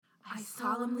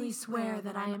solemnly swear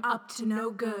that I am up to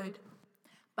no good.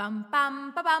 Bum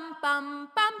bum ba bum bum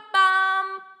bum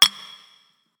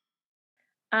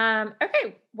bum.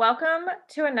 Okay, welcome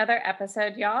to another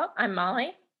episode, y'all. I'm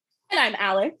Molly. And I'm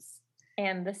Alex.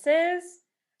 And this is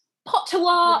Pot to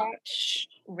Watch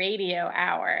Radio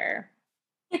Hour.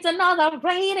 It's another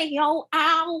radio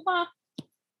hour.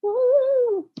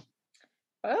 Woo.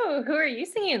 Oh, who are you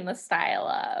singing the style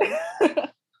of?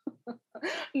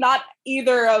 Not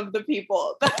either of the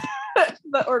people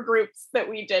or groups that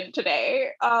we did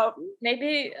today.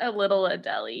 Maybe a little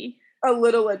Adele. A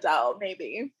little Adele,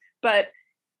 maybe. But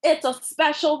it's a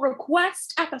special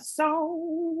request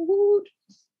episode.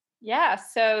 Yeah,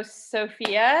 so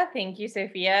Sophia, thank you,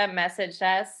 Sophia, messaged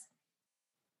us,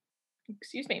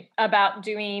 about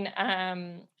doing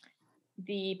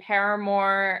the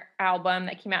Paramore album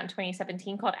that came out in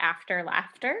 2017 called After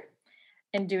Laughter,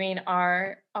 and doing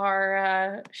our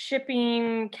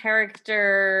shipping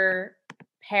character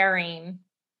pairing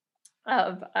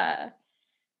of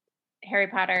Harry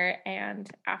Potter and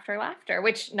After Laughter,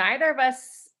 which neither of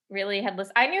us really had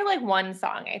listened. I knew like one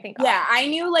song, I think. Yeah, I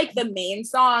knew like the main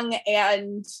song,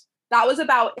 and that was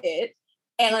about it.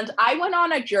 And I went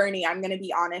on a journey, I'm going to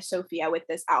be honest, Sophia, with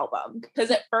this album. Because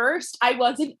at first, I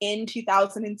wasn't in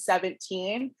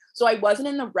 2017. So I wasn't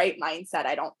in the right mindset,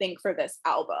 I don't think, for this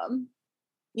album.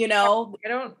 You know?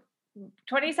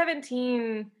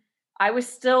 2017, I was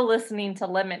still listening to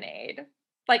Lemonade.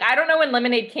 Like, I don't know when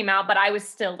Lemonade came out, but I was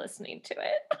still listening to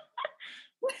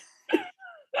it.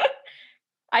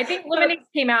 I think Lemonade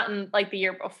came out in like the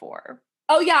year before.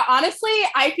 Oh, yeah. Honestly,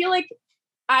 I feel like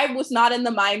I was not in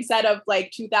the mindset of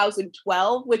like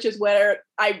 2012, which is where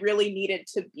I really needed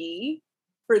to be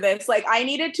for this. Like, I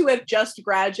needed to have just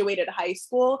graduated high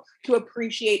school to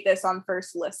appreciate this on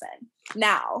first listen.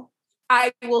 Now,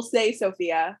 I will say,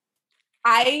 Sophia,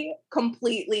 I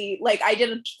completely, like, I did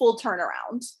a full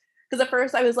turnaround. Because at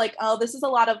first I was like, oh, this is a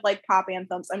lot of like pop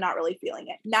anthems. I'm not really feeling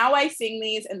it. Now I sing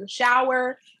these in the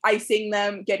shower. I sing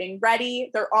them getting ready.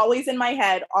 They're always in my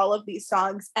head, all of these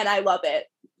songs, and I love it.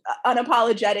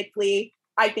 Unapologetically,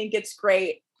 I think it's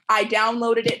great. I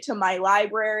downloaded it to my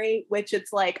library, which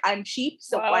it's like, I'm cheap,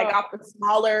 so wow. I got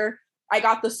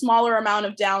the smaller amount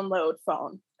of download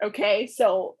phone. Okay,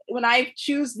 so when I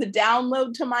choose the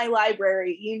download to my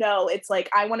library, you know, it's like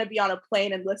I want to be on a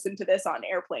plane and listen to this on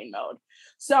airplane mode.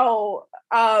 So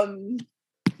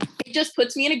it just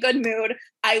puts me in a good mood.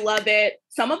 I love it.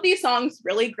 Some of these songs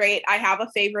really great. I have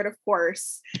a favorite, of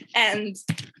course, and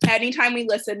anytime we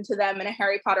listen to them in a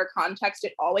Harry Potter context,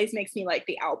 it always makes me like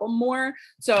the album more.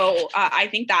 So I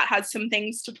think that has some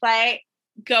things to play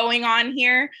going on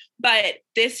here. But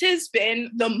this has been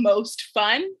the most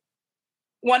fun.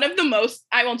 One of the most,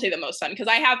 I won't say the most fun, because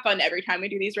I have fun every time we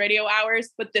do these radio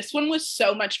hours, but this one was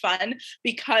so much fun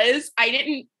because I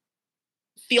didn't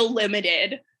feel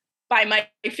limited by my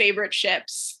favorite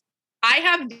ships. I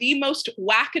have the most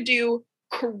wackadoo,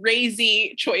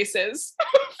 crazy choices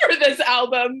for this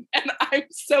album, and I'm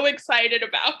so excited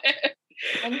about it.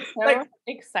 I'm so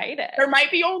excited. There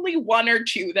might be only one or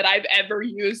two that I've ever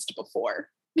used before.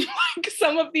 Like,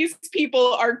 some of these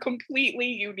people are completely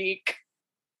unique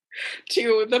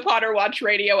to the Potter Watch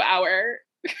Radio Hour.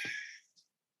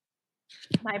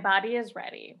 My body is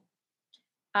ready.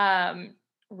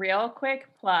 Real quick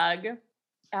plug.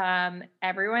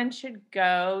 Everyone should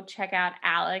go check out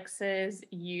Alex's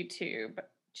YouTube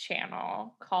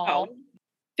channel called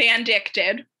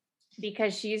Fandicted,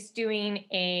 because she's doing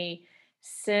a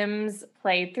Sims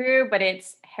playthrough, but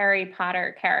it's Harry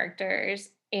Potter characters,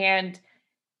 and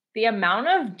the amount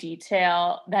of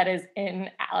detail that is in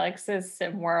Alex's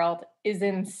Sim world is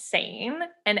insane,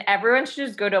 and everyone should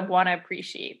just go to want to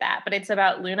appreciate that. But it's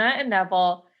about Luna and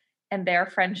Neville and their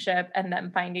friendship and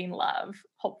them finding love,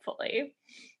 hopefully.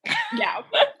 Yeah,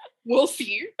 we'll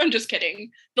see. I'm just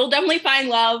kidding. They'll definitely find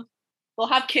love. They'll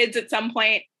have kids at some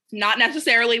point, not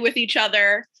necessarily with each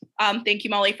other. Thank you,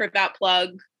 Molly, for that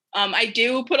plug. I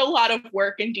do put a lot of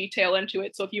work and detail into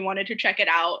it, so if you wanted to check it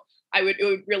out, I would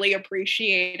really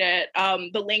appreciate it.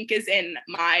 The link is in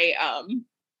my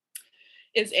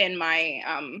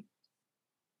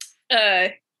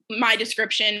my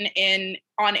description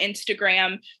on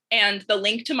Instagram, and the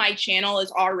link to my channel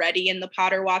is already in the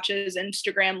Potter Watches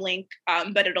Instagram link,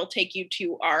 but it'll take you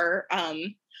to our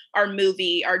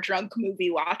drunk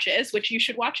movie watches, which you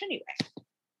should watch anyway.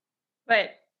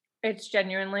 But it's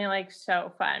genuinely like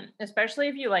so fun, especially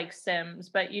if you like Sims,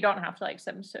 but you don't have to like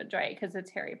Sims to enjoy it because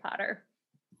it's Harry Potter.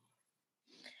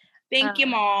 Thank you,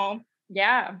 Mom.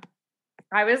 Yeah.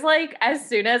 I was like, as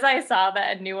soon as I saw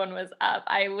that a new one was up,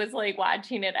 I was like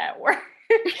watching it at work.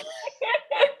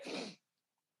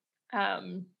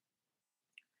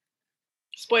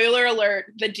 Spoiler alert,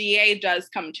 the DA does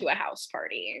come to a house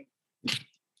party.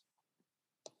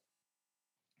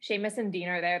 Seamus and Dean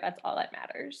are there. That's all that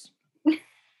matters.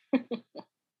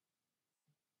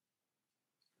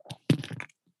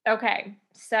 Okay,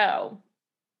 so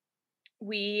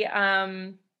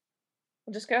we'll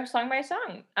just go song by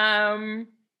song.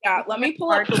 Yeah, let me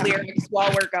pull up the lyrics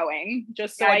while we're going,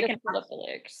 just so I can pull up the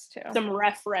lyrics too. Some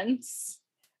reference.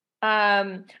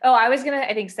 I was gonna,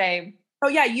 I think, say. Oh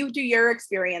yeah, you do your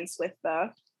experience with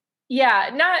the.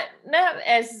 Yeah, not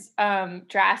as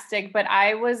drastic, but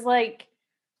I was like,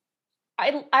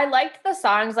 I liked the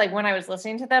songs like when I was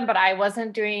listening to them, but I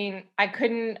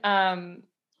couldn't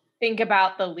think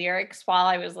about the lyrics while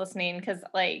I was listening because,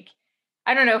 like,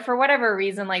 I don't know, for whatever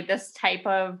reason, like this type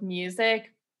of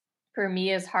music for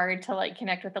me is hard to like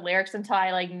connect with the lyrics until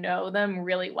I like know them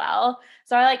really well.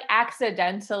 So I like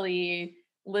accidentally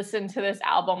listened to this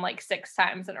album like 6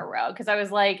 times in a row because I was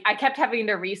like, I kept having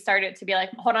to restart it to be like,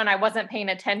 hold on, I wasn't paying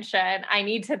attention. I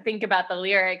need to think about the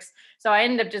lyrics. So I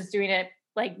ended up just doing it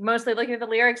like mostly looking at the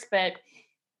lyrics, but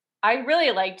I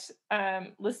really liked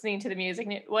listening to the music,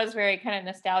 and it was very kind of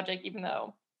nostalgic, even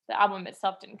though the album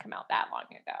itself didn't come out that long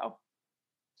ago.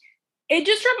 It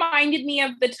just reminded me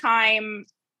of the time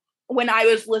when I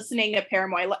was listening to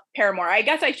Paramore. I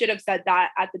guess I should have said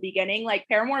that at the beginning. Like,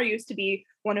 Paramore used to be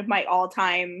one of my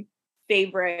all-time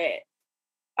favorite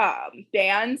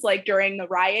bands, like during the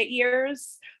Riot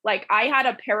years. Like, I had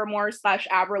a Paramore /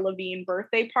 Avril Lavigne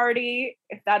birthday party,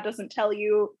 if that doesn't tell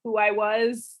you who I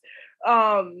was.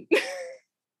 I'm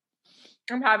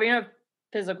having a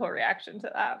physical reaction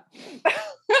to that.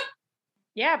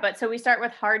 Yeah, but so we start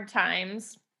with Hard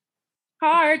Times.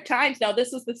 Hard Times. No,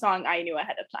 this was the song I knew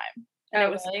ahead of time. And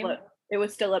it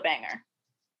was still a banger.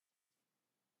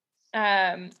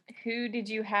 Who did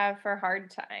you have for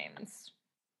Hard Times?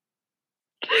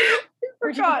 I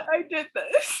forgot I did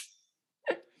this.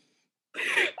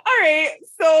 All right,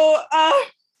 so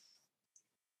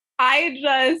I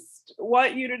just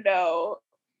want you to know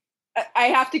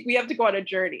we have to go on a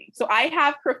journey. So I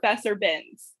have Professor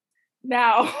Binns.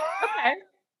 Now. Okay.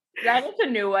 That is a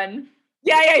new one.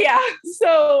 Yeah.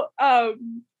 So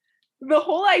the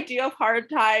whole idea of Hard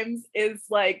Times is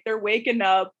like they're waking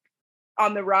up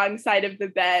on the wrong side of the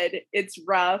bed. It's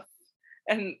rough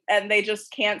and they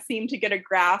just can't seem to get a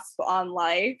grasp on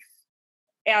life.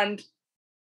 And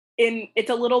it's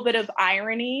a little bit of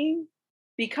irony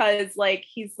because like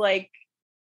he's like,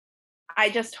 I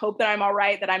just hope that I'm all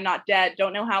right, that I'm not dead.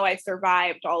 Don't know how I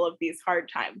survived all of these hard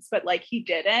times, but like he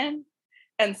didn't.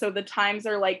 And so the times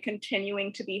are like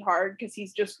continuing to be hard because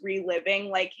he's just reliving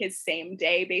like his same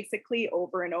day basically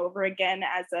over and over again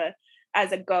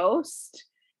as a ghost.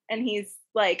 And he's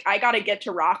like, I got to get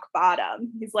to rock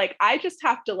bottom. He's like, I just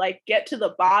have to like get to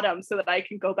the bottom so that I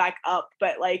can go back up.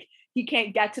 But like, he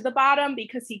can't get to the bottom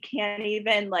because he can't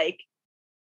even like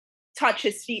touch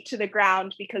his feet to the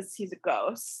ground because he's a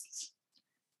ghost.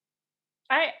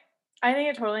 I think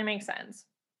it totally makes sense.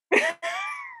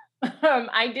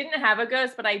 I didn't have a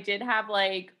ghost, but I did have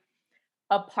like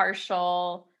a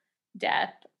partial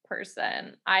death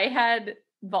person. I had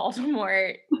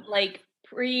Voldemort like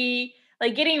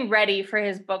getting ready for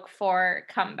his book 4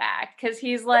 comeback because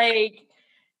he's like,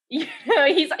 you know,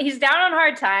 he's down on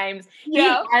hard times.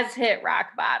 Yeah. He has hit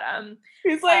rock bottom.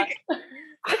 He's like,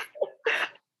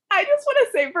 I just want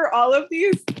to say for all of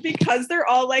these, because they're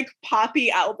all like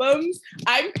poppy albums,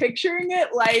 I'm picturing it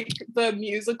like the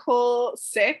musical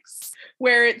 6,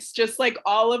 where it's just like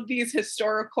all of these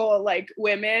historical like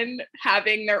women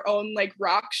having their own like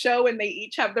rock show and they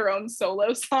each have their own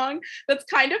solo song. That's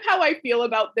kind of how I feel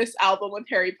about this album with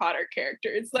Harry Potter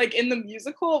characters. Like in the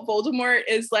musical, Voldemort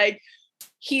is like,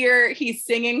 here he's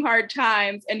singing Hard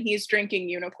Times and he's drinking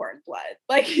unicorn blood.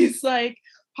 Like he's like,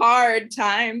 hard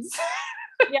times.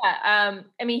 Yeah,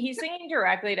 I mean, he's singing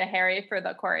directly to Harry for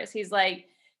the chorus. He's like,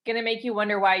 gonna make you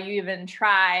wonder why you even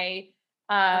try.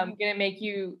 Gonna make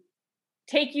you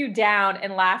take you down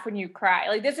and laugh when you cry.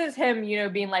 Like this is him, you know,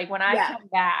 being like, when I come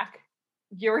back,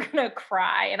 you're gonna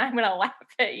cry and I'm gonna laugh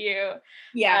at you.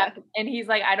 Yeah. And he's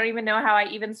like, I don't even know how I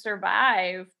even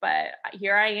survive, but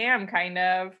here I am, kind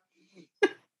of.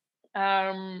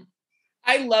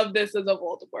 I love this as a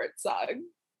Voldemort song.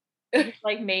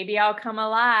 Like maybe I'll come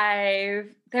alive.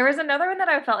 There was another one that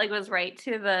I felt like was right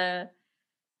to the.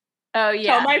 Oh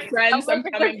yeah. Tell my friends I'm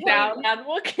coming down.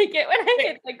 We'll kick it when I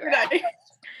hit the ground.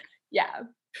 Yeah.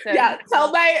 So, yeah.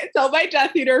 Tell my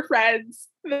Death Eater friends.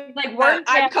 Like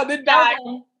I'm coming back.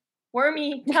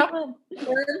 Wormy. Tell them.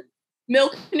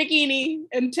 Milk Nagini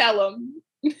and tell them.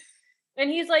 And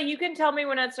he's like, you can tell me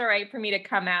when it's all right for me to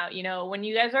come out. You know, when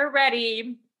you guys are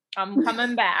ready, I'm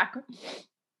coming back.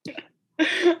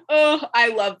 Oh, I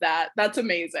love that. That's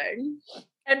amazing.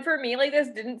 And for me, like, this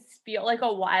didn't feel like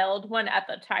a wild one at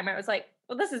the time. I was like,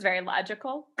 well, this is very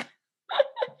logical.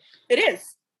 It is.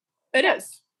 It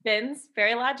is. Bins,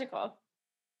 very logical.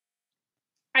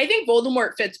 I think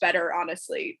Voldemort fits better,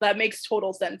 honestly. That makes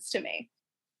total sense to me.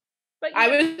 But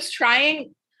I was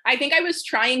trying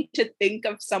to think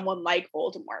of someone like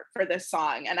Voldemort for this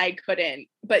song, and I couldn't.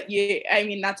 But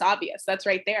that's obvious. That's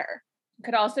right there.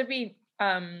 Could also be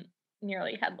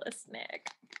Nearly Headless Nick.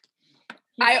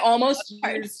 I almost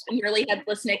used Nearly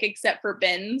Headless Nick except for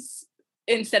Binns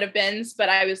instead of Binns, but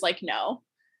I was like, no.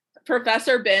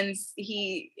 Professor Binns,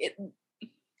 he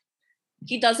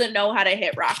doesn't know how to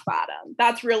hit rock bottom.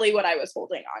 That's really what I was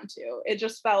holding on to. It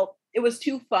just felt, it was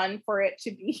too fun for it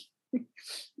to be.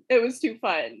 It was too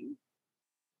fun.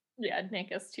 Yeah,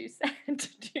 Nick is too sad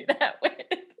to do that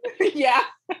with. Yeah.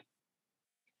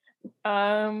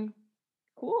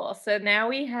 Cool. So now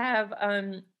we have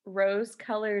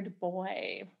Rose-Colored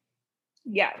Boy.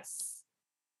 Yes.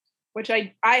 Which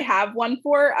I have one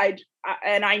for.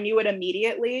 And I knew it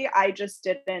immediately. I just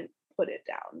didn't put it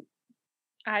down.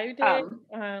 I did.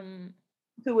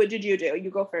 Who did you do? You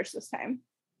go first this time.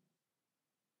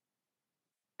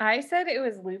 I said it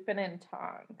was Lupin and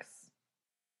Tonks.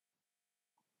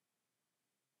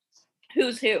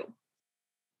 Who's who?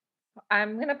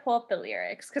 I'm gonna pull up the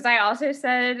lyrics because I also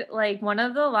said like one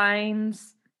of the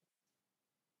lines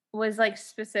was like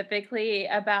specifically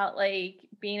about like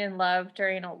being in love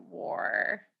during a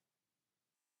war.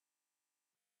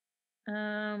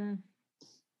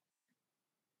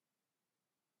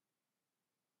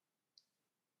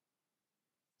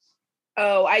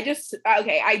 Oh, I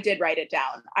did write it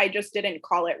down. I just didn't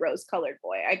call it Rose-Colored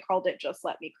Boy. I called it Just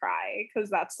Let Me Cry because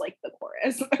that's like the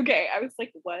chorus. Okay, I was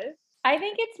like, what? I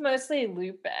think it's mostly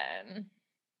Lupin.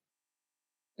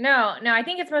 No, I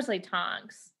think it's mostly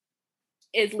Tonks.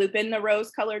 Is Lupin the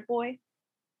Rose-Colored Boy?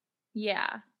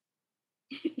 Yeah.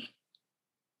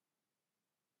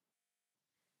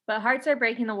 But hearts are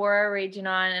breaking, the war are raging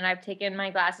on, and I've taken my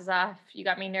glasses off. You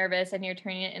got me nervous, and you're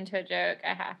turning it into a joke.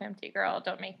 A half-empty girl,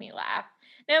 don't make me laugh.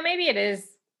 No, maybe it is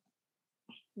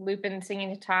Lupin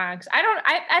singing to Tonks.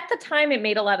 At the time, it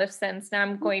made a lot of sense. Now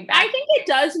I'm going back. I think it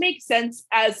does make sense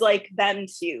as, like, them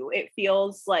too. It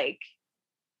feels like...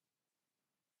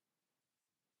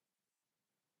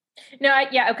 No,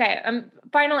 okay.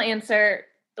 Final answer.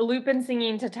 Lupin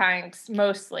singing to Tonks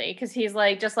mostly because he's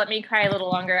like, just let me cry a little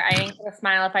longer. I ain't gonna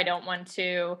smile if I don't want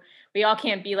to. We all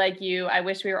can't be like you. I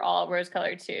wish we were all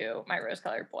rose-colored too, my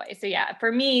rose-colored boy. So yeah,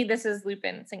 for me, this is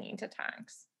Lupin singing to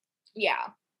Tonks. Yeah,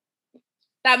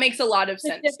 that makes a lot of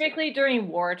sense. Specifically during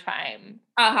wartime.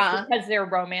 Because their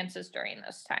romance is during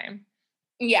this time.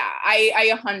 Yeah,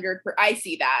 I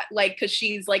see that. Like, because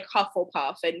she's like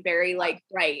Hufflepuff and very like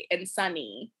bright and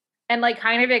sunny. And like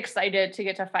kind of excited to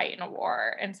get to fight in a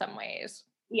war in some ways.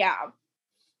 Yeah.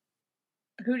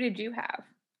 Who did you have?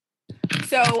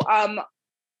 So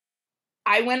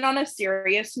I went on a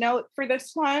serious note for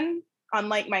this one,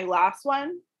 unlike my last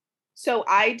one. So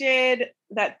I did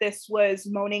that this was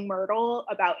Moaning Myrtle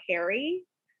about Harry.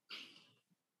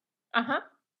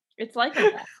 It's like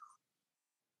that.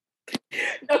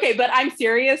 Okay, but I'm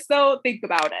serious though. Think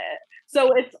about it.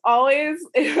 So it's always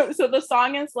so the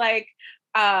song is like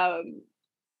my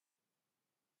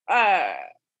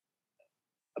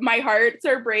hearts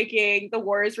are breaking, the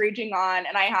war is raging on,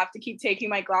 and I have to keep taking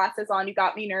my glasses on. You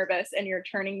got me nervous, and you're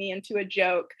turning me into a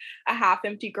joke. A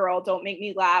half-empty girl, don't make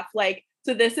me laugh. Like,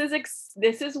 so this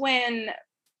is when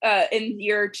in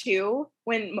year 2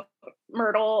 when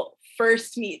Myrtle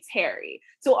first meets Harry.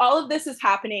 So all of this is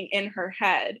happening in her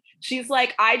head. She's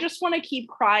like, I just want to keep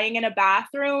crying in a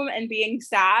bathroom and being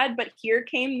sad, but here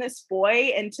came this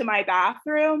boy into my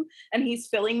bathroom and he's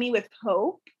filling me with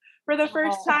hope for the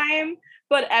first time.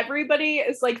 But everybody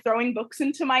is like throwing books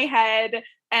into my head,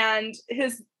 and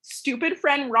his stupid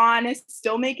friend Ron is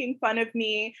still making fun of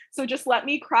me. So just let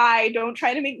me cry. Don't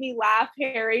try to make me laugh,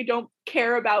 Harry. Don't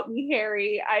care about me,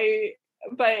 Harry.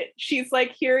 But she's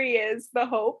like, here he is, the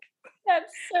hope.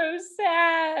 That's so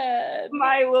sad.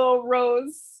 My little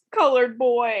rose-colored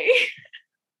boy.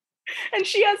 And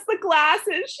she has the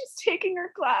glasses. She's taking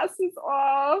her glasses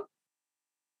off.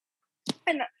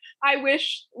 And I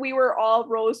wish we were all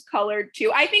rose-colored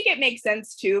too. I think it makes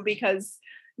sense too, because,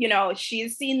 you know,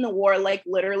 she's seen the war like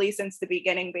literally since the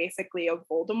beginning, basically, of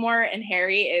Voldemort, and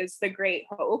Harry is the great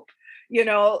hope. You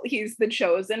know, he's the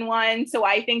chosen one. So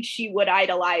I think she would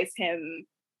idolize him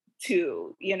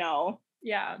too, you know?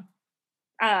 Yeah.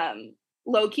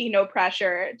 Low-key, no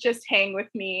pressure. Just hang with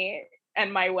me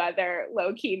and my weather.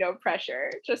 Low-key, no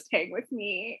pressure. Just hang with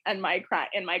me and my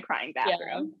crying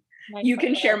bathroom. You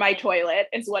can share my toilet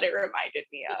is what it reminded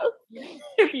me of.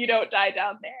 If you don't die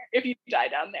down there, if you die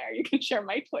down there, you can share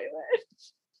my toilet.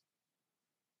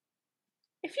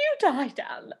 If you die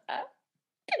down there,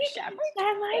 you can share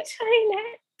my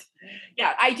toilet.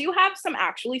 Yeah, I do have some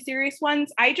actually serious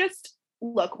ones. I just,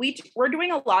 look, we're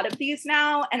doing a lot of these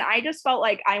now, and I just felt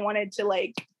like I wanted to,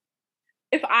 like,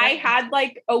 if I had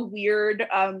like a weird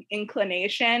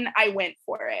inclination, I went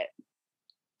for it.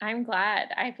 I'm glad.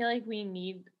 I feel like we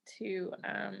need to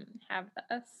have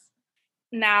this.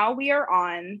 Now we are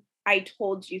on I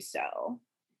Told You So.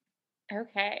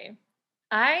 Okay.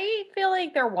 I feel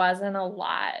like there wasn't a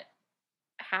lot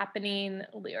happening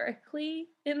lyrically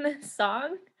in this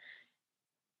song.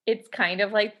 It's kind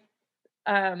of like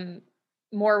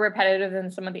more repetitive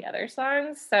than some of the other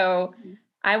songs. So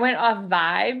I went off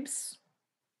vibes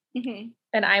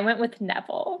and I went with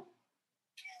Neville.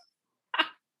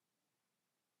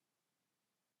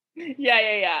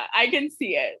 Yeah. I can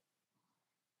see it.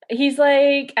 He's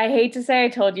like, I hate to say I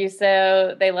told you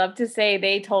so. They love to say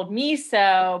they told me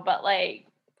so, but like,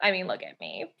 I mean, look at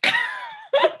me.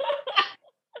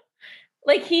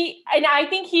 Like and I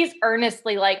think he's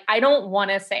earnestly like, I don't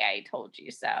want to say I told you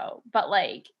so, but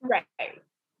like, right.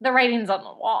 The writing's on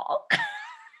the wall.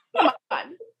 Come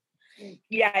on.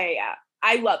 Yeah.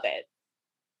 I love it.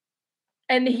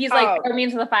 And he's like, throw me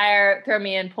into the fire, throw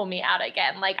me in, pull me out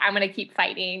again. Like, I'm going to keep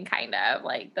fighting, kind of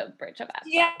like the bridge of that.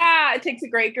 Yeah, it takes a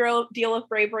great deal of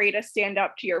bravery to stand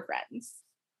up to your friends.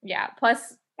 Yeah.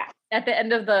 Plus, at the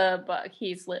end of the book,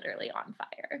 he's literally on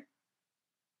fire.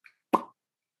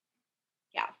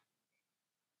 Yeah.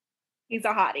 He's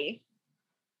a hottie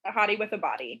with a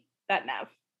body, that Nev.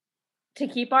 To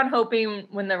keep on hoping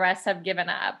when the rest have given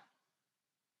up.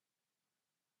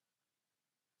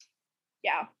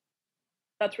 Yeah.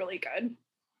 That's really good.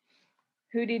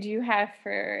 Who did you have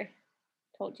for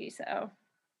Told You So?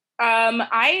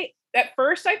 At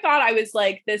first I thought I was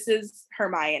like, this is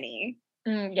Hermione.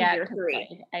 Yeah, year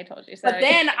 3. I Told You So. But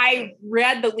then I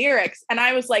read the lyrics and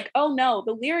I was like, oh no,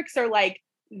 the lyrics are like,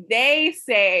 they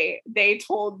say they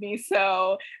told me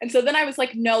so. And so then I was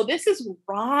like, no, this is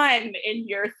Ron in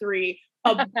year 3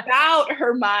 about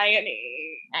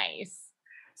Hermione. Nice.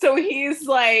 So he's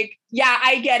like, yeah,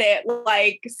 I get it.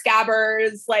 Like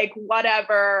Scabbers, like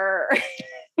whatever.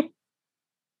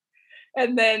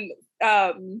 And then,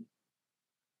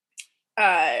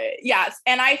 yes.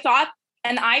 And I got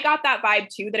that vibe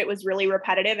too, that it was really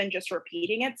repetitive and just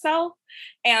repeating itself.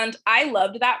 And I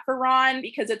loved that for Ron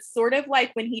because it's sort of like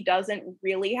when he doesn't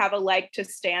really have a leg to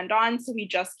stand on. So he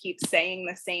just keeps saying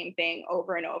the same thing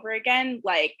over and over again.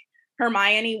 Like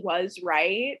Hermione was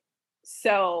right.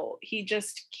 So he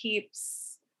just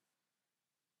keeps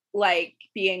like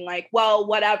being like, well,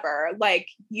 whatever. Like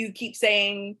you keep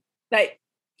saying that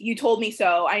you told me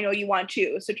so. I know you want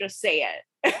to, so just say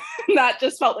it. That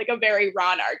just felt like a very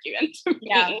Ron argument to me.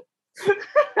 Yeah.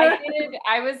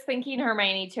 I was thinking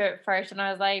Hermione too at first, and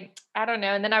I was like, I don't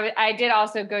know. And then I did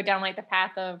also go down like the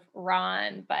path of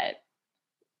Ron, but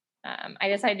I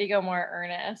decided to go more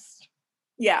earnest.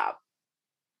 Yeah.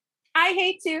 I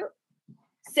hate to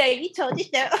say you told you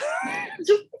so.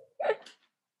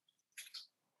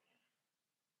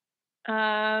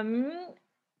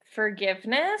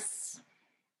 Forgiveness.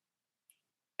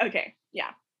 Okay. Yeah.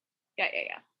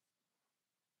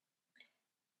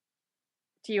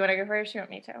 Do you want to go first? You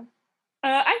want me to?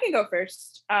 I can go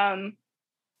first.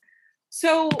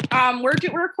 So we're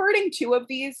recording 2 of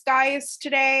these guys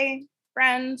today,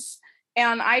 friends,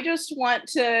 and I just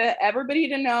want everybody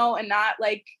to know and not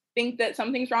like think that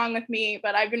something's wrong with me,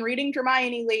 but I've been reading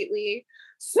Hermione lately.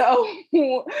 So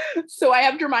I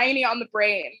have Hermione on the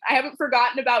brain. I haven't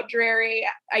forgotten about Drarry.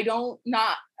 I don't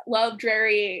love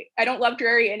Drarry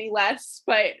any less,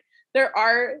 but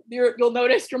you'll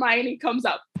notice Hermione comes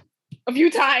up a few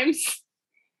times.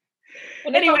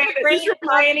 Anyway, this is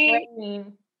Hermione.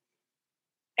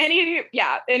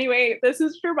 Anyway, this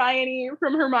is Hermione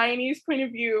from Hermione's point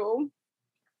of view.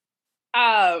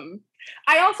 I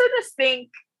also just think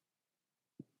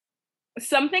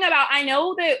something about, I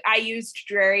know that I used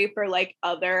Drarry for like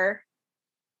other,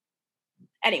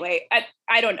 anyway,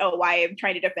 I don't know why I'm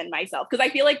trying to defend myself, because I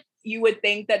feel like you would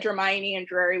think that Hermione and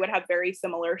Drarry would have very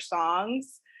similar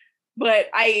songs, but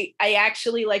I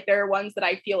actually like, there are ones that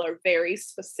I feel are very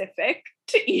specific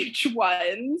to each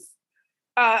ones.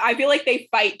 I feel like they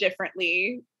fight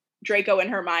differently, Draco and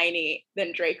Hermione,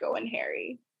 than Draco and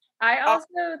Harry. I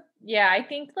also, I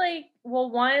think like,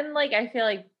 well, one, like, I feel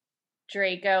like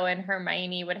Draco and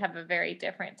Hermione would have a very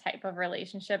different type of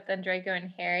relationship than Draco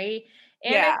and Harry.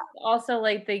 And it's also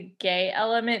like the gay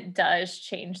element does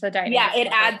change the dynamic. Yeah, it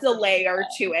adds a layer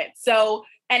to it. So,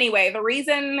 Anyway, the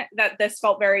reason that this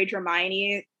felt very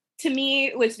Hermione to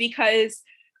me was because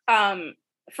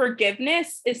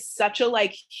forgiveness is such a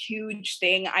like huge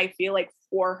thing, I feel like,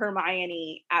 for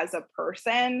Hermione as a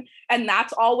person. And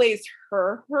that's always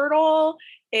her hurdle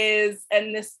is,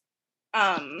 and this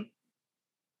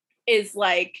is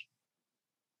like,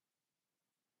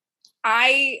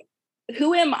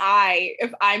 who am I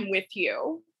if I'm with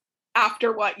you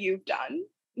after what you've done?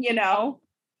 You know?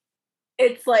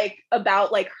 It's like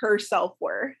about like her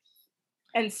self-worth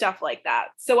and stuff like that.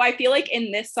 So I feel like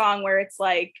in this song where it's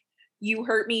like, you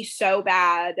hurt me so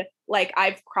bad, like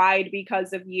I've cried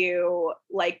because of you,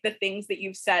 like the things that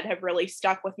you've said have really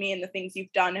stuck with me and the things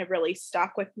you've done have really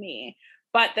stuck with me.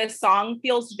 But the song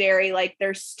feels very like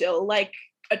there's still like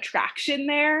attraction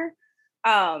there.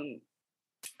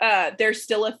 There's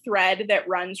still a thread that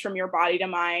runs from your body to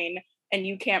mine, and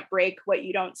you can't break what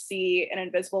you don't see, an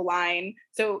invisible line.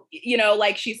 So, you know,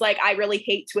 like she's like, I really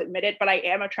hate to admit it, but I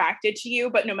am attracted to you.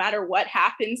 But no matter what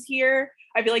happens here,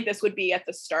 I feel like this would be at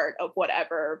the start of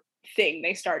whatever thing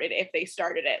they started, if they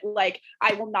started it. Like,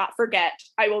 I will not forget.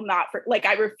 I will not, like,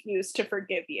 I refuse to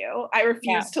forgive you. I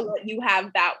refuse to let you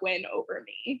have that win over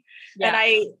me.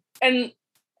 Yeah. And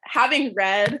having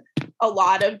read a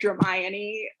lot of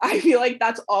Hermione, I feel like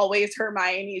that's always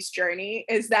Hermione's journey,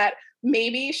 is that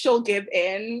maybe she'll give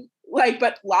in, like,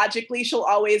 but logically she'll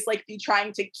always like be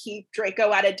trying to keep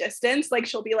Draco at a distance. Like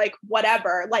she'll be like,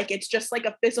 whatever, like it's just like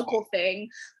a physical thing,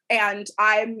 and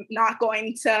I'm not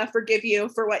going to forgive you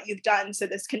for what you've done. So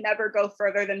this can never go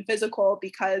further than physical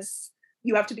because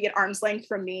you have to be at arm's length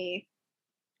from me.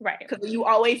 Right. Because you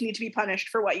always need to be punished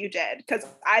for what you did. Because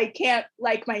I can't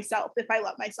like myself if I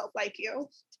love myself like you.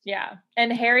 Yeah.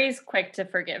 And Harry's quick to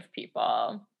forgive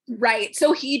people. Right.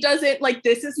 So he doesn't like,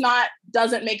 this is not,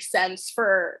 doesn't make sense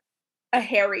for a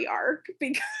Harry arc,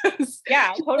 because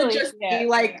yeah, totally. Just be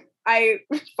like,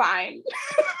 fine.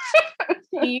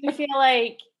 Do you feel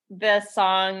like the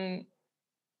song,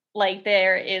 like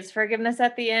there is forgiveness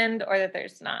at the end, or that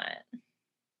there's not?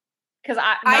 Because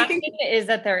I think it is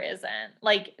that there isn't,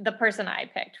 like the person I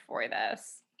picked for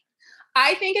this.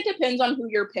 I think it depends on who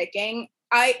you're picking.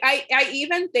 I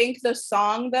even think the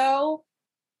song though,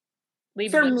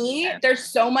 for me, there's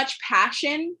so much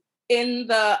passion in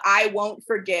the I won't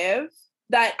forgive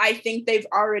that I think they've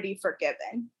already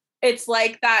forgiven. It's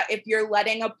like that if you're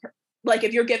letting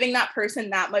if you're giving that person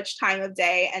that much time of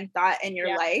day and thought in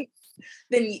your life,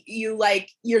 then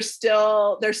there's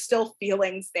still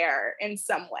feelings there in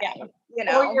some way. Yeah. You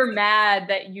know? Or you're mad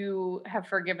that you have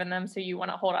forgiven them, so you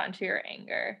want to hold on to your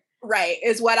anger. Right,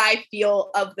 is what I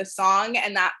feel of the song,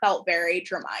 and that felt very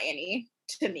Hermione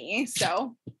to me.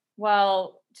 So,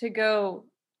 well, to go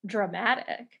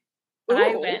dramatic,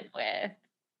 I went with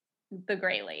the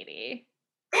Grey Lady.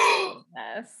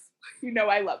 Yes. You know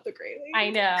I love the Grey Lady.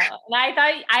 I know. And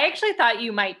I actually thought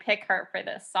you might pick her for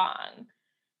this song.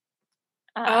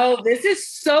 This is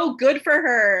so good for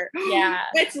her. Yeah.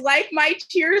 It's like my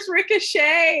tears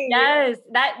ricochet. Yes.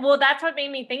 That's what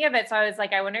made me think of it. So I was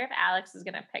like, I wonder if Alex is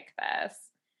gonna pick this.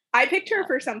 I picked her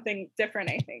for something different,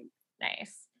 I think.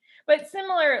 Nice. But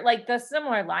similar, like the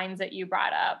similar lines that you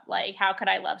brought up, like how could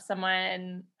I love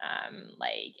someone,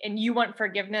 like, and you want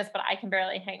forgiveness, but I can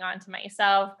barely hang on to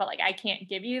myself, but like I can't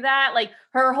give you that. Like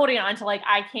her holding on to like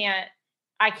I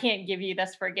can't give you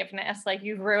this forgiveness. Like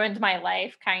you've ruined my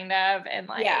life, kind of, and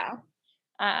like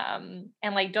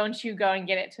and like don't you go and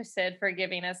get it twisted.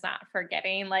 Forgiving is not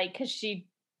forgetting, like because she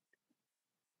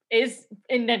is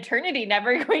in eternity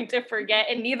never going to forget,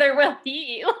 and neither will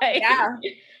he. Like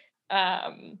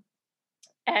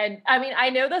and I mean, I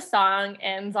know the song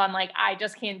ends on like, I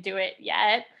just can't do it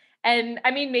yet. And I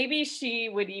mean, maybe she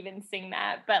would even sing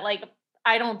that, but like,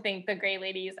 I don't think the Grey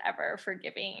Lady is ever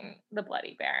forgiving the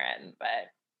Bloody Baron.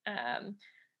 But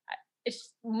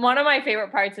it's one of my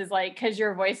favorite parts is like, cause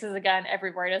your voice is a gun,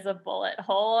 every word is a bullet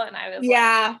hole. And I was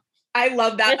I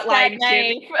love that line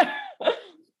too.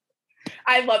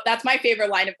 That's my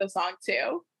favorite line of the song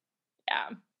too. Yeah.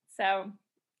 So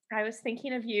I was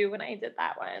thinking of you when I did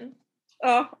that one.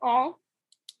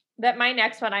 That my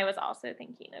next one, I was also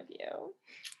thinking of you.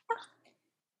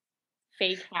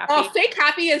 Fake Happy. Oh, Fake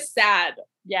Happy is sad.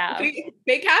 Yeah.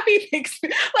 Fake Happy makes me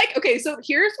like, okay, so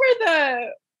here's where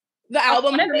the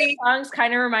album for me songs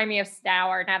kind of remind me of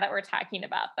Stour now that we're talking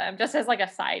about them, just as like a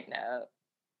side note.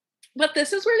 But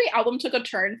this is where the album took a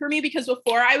turn for me, because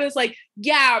before I was like,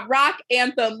 yeah, rock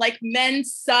anthem, like men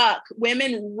suck,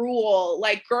 women rule,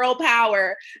 like girl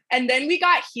power. And then we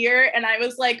got here and I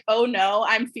was like, oh no,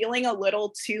 I'm feeling a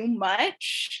little too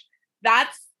much.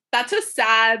 That's a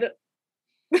sad,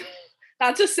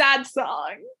 that's a sad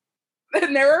song.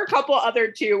 And there were a couple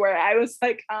other too where I was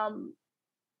like,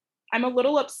 I'm a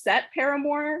little upset,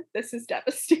 Paramore. This is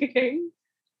devastating.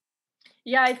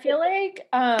 Yeah, I feel like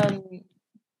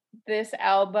this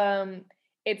album,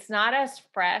 it's not as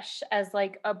fresh as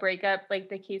like a breakup like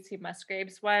the Casey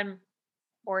Musgraves one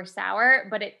or Sour,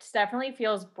 but it definitely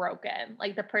feels broken.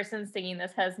 Like the person singing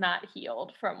this has not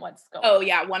healed from what's going on. Oh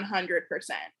yeah, 100%.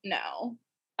 No.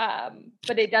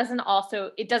 But it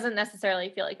doesn't necessarily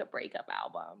feel like a breakup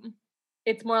album.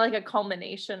 It's more like a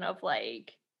culmination of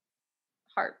like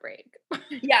heartbreak.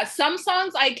 Yeah, some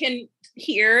songs I can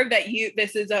hear that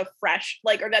this is a fresh,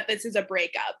 like, or that this is a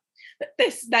breakup.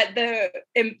 That the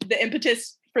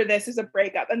impetus for this is a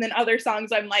breakup. And then other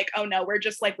songs I'm like, oh no, we're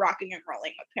just like rocking and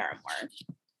rolling with Paramore.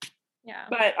 Yeah.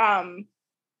 But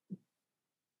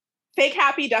Fake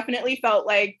Happy definitely felt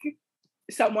like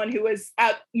someone who was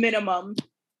at minimum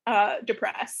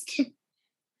depressed.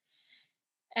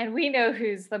 And we know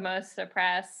who's the most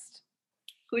depressed.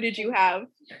 Who did you have?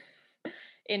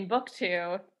 In book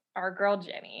 2, our girl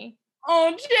Jenny.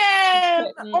 Oh,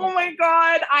 Jen! Oh my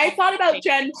God. I thought about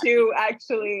Jen too,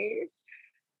 actually.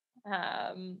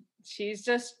 She's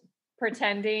just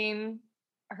pretending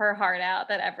her heart out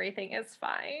that everything is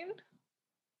fine.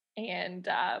 And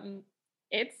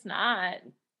it's not.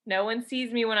 No one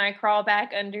sees me when I crawl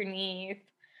back underneath.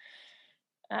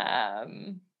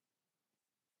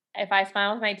 If I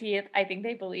smile with my teeth, I think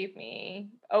they believe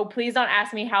me. Oh, please don't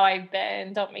ask me how I've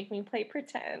been. Don't make me play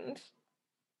pretend.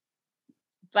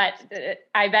 But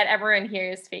I bet everyone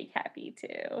here is fake happy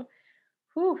too.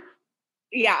 Whew.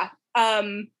 Yeah.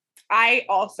 I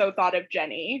also thought of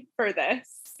Jenny for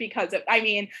this because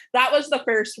that was the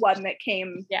first one that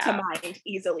came to mind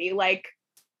easily. Like,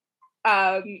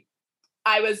 I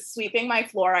was sweeping my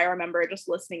floor. I remember just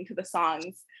listening to the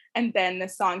songs, and then the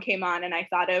song came on, and I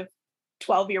thought of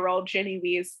 12-year-old Ginny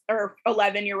Weasley or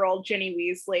 11-year-old Ginny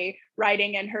Weasley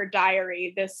writing in her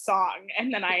diary this song,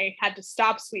 and then I had to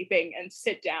stop sweeping and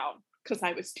sit down because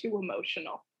I was too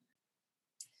emotional.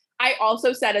 I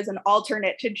also said as an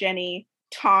alternate to Ginny,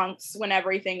 Tonks when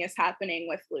everything is happening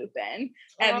with Lupin,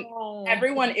 and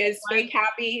everyone is fake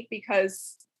happy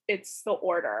because it's the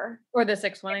order, or the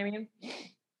 6th one. I mean,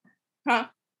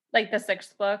 like the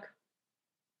 6th book.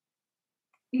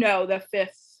 No, the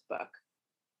 5th book.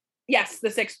 Yes, the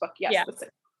 6th book. Yes, yeah. The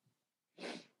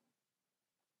 6th.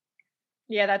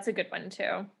 Yeah, that's a good one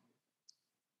too.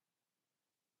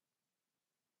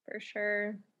 For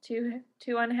sure.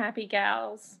 Two unhappy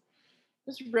gals.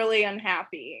 Just really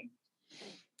unhappy.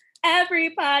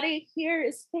 Everybody here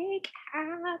is fake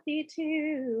happy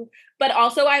too. But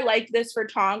also I like this for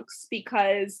Tonks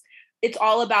because it's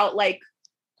all about like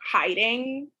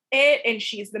hiding it, and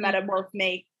she's the metamorph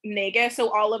Magus. So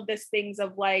all of this things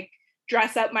of like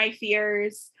dress up my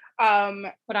fears,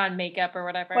 put on makeup or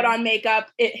whatever.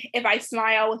 If I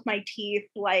smile with my teeth,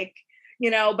 like,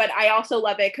 you know, but I also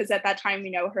love it because at that time,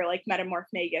 you know, her like metamorph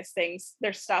Magus things,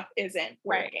 their stuff isn't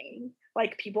working. Right.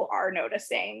 Like people are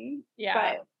noticing.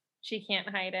 Yeah. But she can't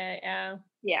hide it. Yeah.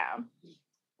 Yeah.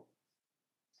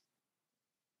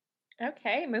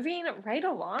 Okay, moving right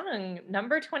along.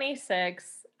 Number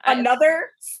 26. Another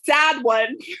sad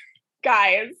one,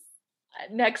 guys.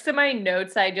 Next to my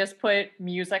notes, I just put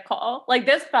musical. Like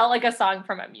this felt like a song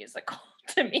from a musical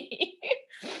to me.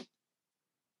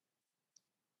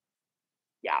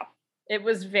 Yeah. It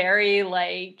was very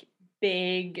like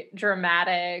big,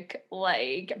 dramatic,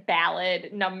 like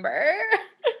ballad number.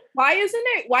 Why is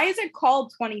it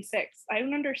called 26? I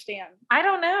don't understand. I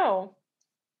don't know.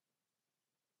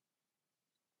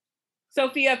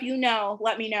 Sophia, if you know,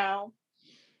 let me know.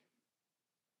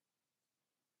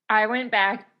 I went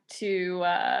back to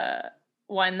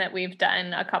one that we've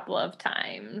done a couple of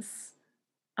times.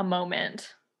 A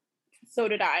Moment. So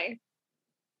did I.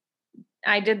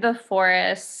 I did the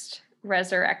Forest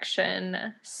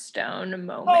Resurrection Stone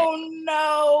Moment. Oh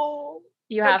no.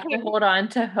 You have to hold on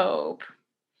to hope.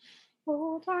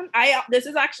 Hold on. This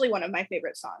is actually one of my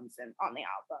favorite songs on the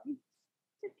album.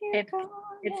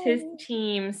 It's his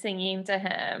team singing to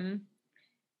him.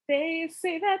 They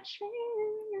say that train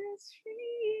is free.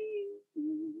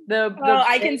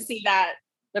 I can see that.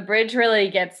 The bridge really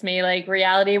gets me. Like,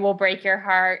 reality will break your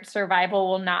heart. Survival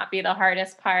will not be the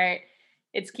hardest part.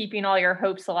 It's keeping all your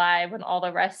hopes alive when all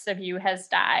the rest of you has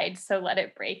died. So let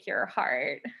it break your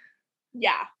heart.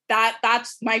 Yeah,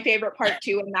 that's my favorite part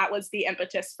too. And that was the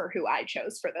impetus for who I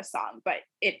chose for the song. But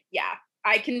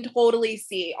I can totally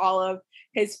see all of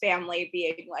his family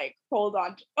being like, hold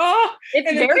on.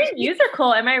 It's very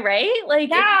musical. Am I right? Like,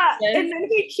 yeah. And then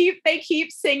they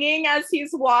keep singing as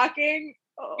he's walking.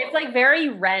 Oh. It's like very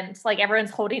Rent. Like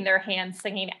everyone's holding their hands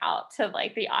singing out to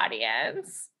like the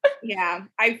audience. Yeah,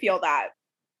 I feel that.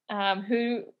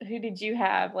 Who did you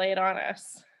have? Lay it on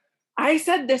us. I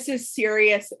said this is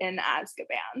Sirius in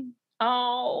Azkaban.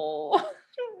 Oh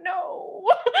no.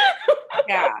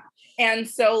 Yeah. And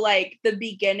so like the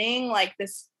beginning, like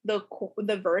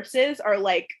the verses are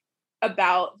like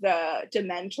about the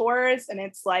Dementors, and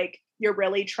it's like, you're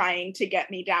really trying to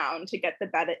get me down, to get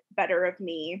the better of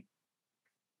me,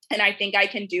 and I think I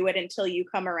can do it until you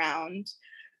come around.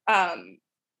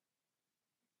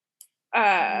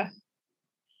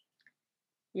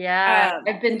 Yeah,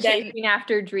 I've been chasing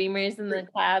after dreamers in the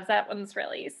clouds. That one's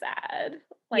really sad.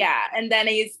 Like, yeah, and then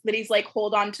he's like,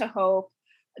 hold on to hope,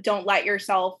 don't let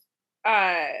yourself.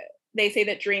 They say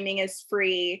that dreaming is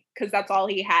free because that's all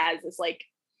he has is like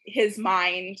his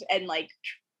mind, and like,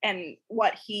 and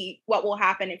what will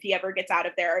happen if he ever gets out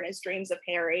of there, and his dreams of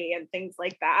Harry and things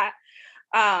like that.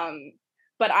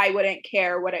 But I wouldn't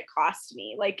care what it cost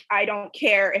me. Like, I don't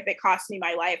care if it costs me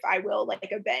my life. I will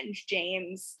like avenge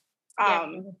James.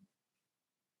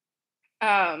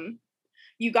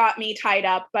 You got me tied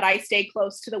up, but I stay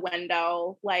close to the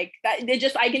window. Like that,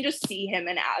 I can just see him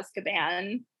in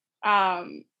Azkaban.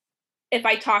 If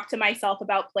I talk to myself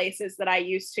about places that I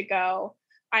used to go,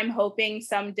 I'm hoping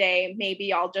someday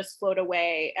maybe I'll just float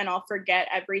away and I'll forget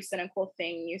every cynical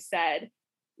thing you said.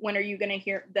 When are you going to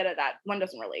hear that one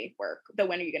doesn't really work, the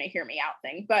when are you going to hear me out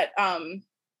thing. But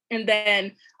and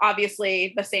then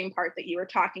obviously the same part that you were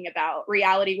talking about,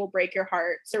 reality will break your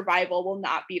heart. Survival will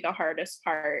not be the hardest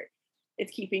part.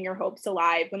 It's keeping your hopes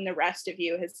alive when the rest of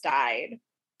you has died.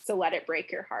 So let it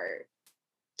break your heart.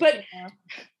 But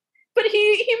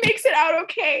he makes it out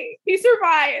okay. He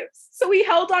survives. So we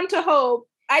held on to hope.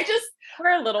 For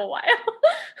a little while.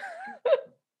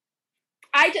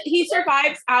 He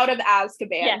survives out of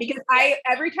Azkaban, because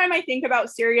every time I think about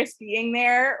Sirius being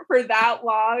there for that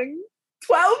long,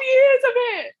 12 years of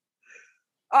it,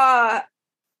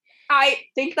 I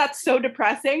think that's so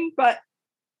depressing, but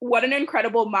what an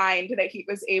incredible mind that he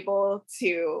was able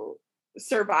to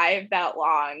survive that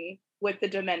long with the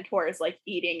Dementors like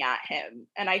eating at him.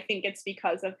 And I think it's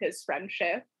because of his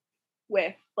friendship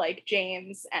with like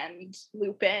James and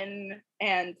Lupin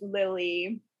and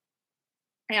Lily,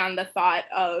 and the thought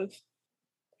of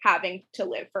having to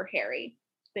live for Harry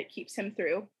that keeps him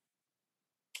through.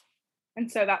 And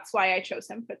so that's why I chose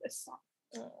him for this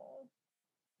song.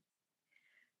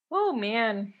 Oh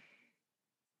man.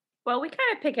 Well, we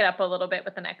kind of pick it up a little bit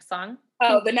with the next song.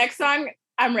 Oh, the next song,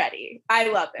 I'm ready. I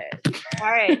love it. All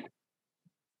right.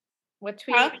 What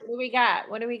do we got?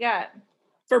 What do we got?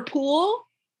 For Pool?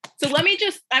 So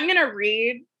I'm going to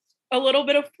read a little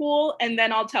bit of Pool, and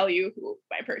then I'll tell you who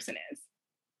my person is.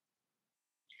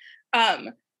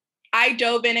 I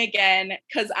dove in again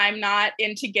because I'm not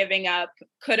into giving up.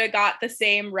 Could have got the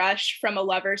same rush from a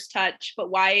lover's touch, but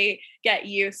why get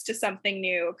used to something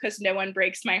new? Because no one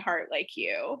breaks my heart like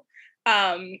you.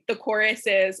 The chorus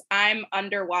is, I'm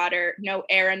underwater, no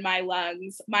air in my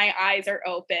lungs. My eyes are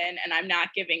open and I'm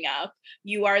not giving up.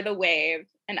 You are the wave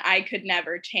and I could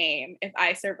never tame. If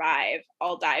I survive,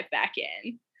 I'll dive back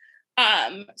in.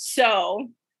 So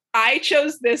I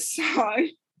chose this song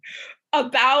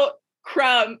about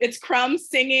Krum. It's Krum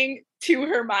singing to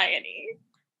Hermione.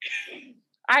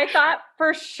 I thought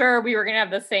for sure we were gonna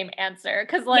have the same answer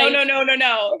because like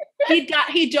no.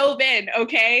 He dove in,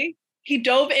 okay? He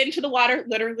dove into the water,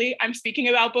 literally. I'm speaking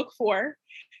about book 4.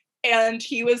 And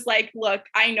he was like, look,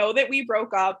 I know that we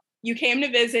broke up. You came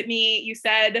to visit me. You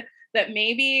said that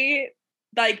maybe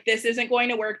like this isn't going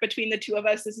to work between the two of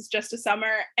us. This is just a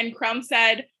summer. And Krum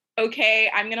said,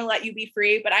 okay, I'm gonna let you be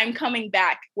free, but I'm coming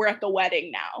back. We're at the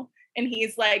wedding now. And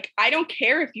he's like, I don't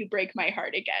care if you break my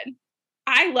heart again.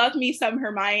 I love me some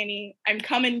Hermione. I'm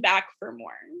coming back for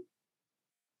more.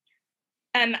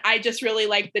 And I just really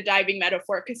like the diving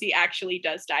metaphor because he actually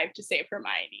does dive to save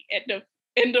Hermione.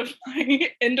 End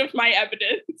of my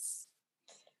evidence.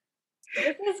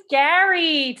 This is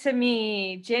Gary to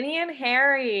me. Ginny and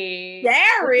Harry.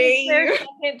 Gary. Their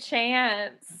second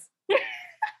chance.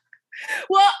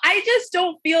 Well, I just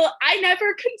don't feel, I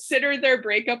never considered their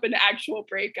breakup an actual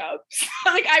breakup.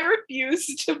 Like, I refuse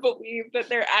to believe that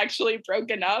they're actually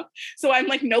broken up. So I'm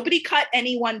like, nobody cut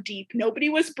anyone deep. Nobody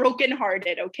was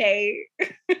brokenhearted, okay?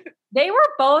 They were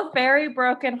both very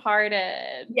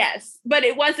brokenhearted. Yes, but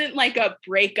it wasn't like a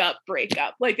breakup.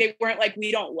 Like, they weren't like,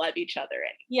 we don't love each other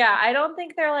anymore. Yeah, I don't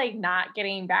think they're like not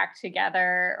getting back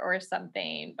together or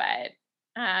something, but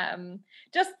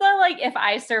just the like, if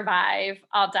I survive,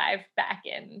 I'll dive back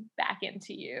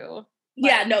into you. But,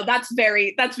 yeah, no, that's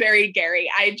very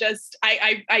Gary.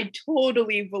 I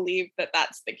totally believe that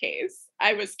that's the case.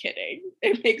 I was kidding.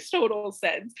 It makes total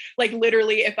sense. Like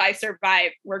literally, if I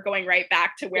survive, we're going right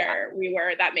back to where we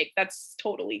were. That's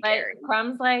totally Jerry.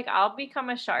 Crumb's like, I'll become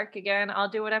a shark again. I'll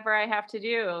do whatever I have to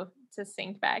do to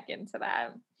sink back into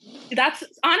that. That's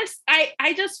honest.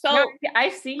 I just felt I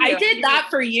see you. I did that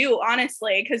for you,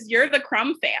 honestly, because you're the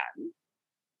Crumb fan.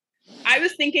 I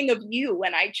was thinking of you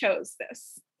when I chose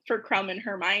this for Crumb and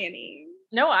Hermione.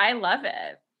 No, I love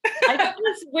it.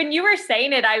 When you were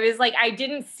saying it, I was like, I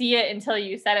didn't see it until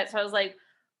you said it. So I was like,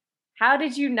 how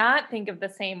did you not think of the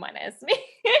same one as me?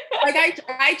 Like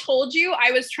I told you,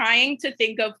 I was trying to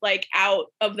think of like out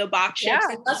of the box ships,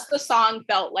 unless the song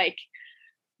felt like,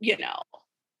 you know,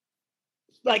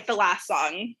 like the last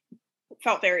song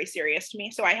felt very serious to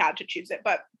me. So I had to choose it.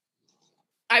 But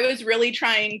I was really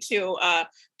trying to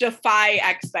defy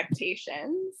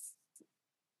expectations.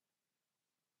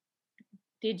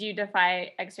 Did you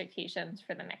defy expectations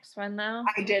for the next one, though?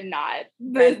 I did not.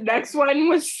 The next one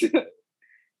was,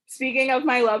 speaking of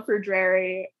my love for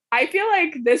Drarry, I feel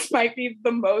like this might be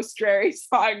the most Drarry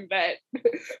song that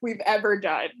we've ever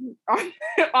done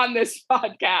on this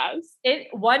podcast. It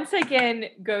once again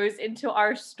goes into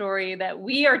our story that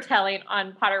we are telling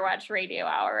on Potter Watch Radio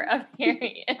Hour of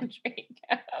Harry and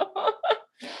Draco.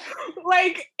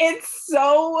 Like, it's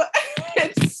so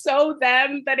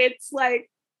them that it's like,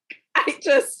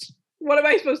 what am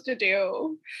I supposed to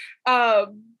do?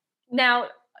 Now,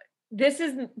 this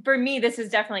is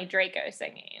definitely Draco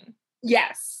singing.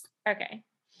 Yes. Okay.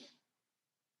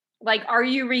 Like, are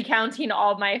you recounting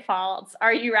all my faults?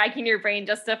 Are you racking your brain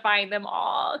just to find them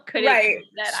all? Could it be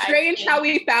that strange how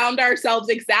we found ourselves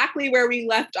exactly where we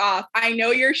left off. I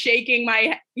know you're shaking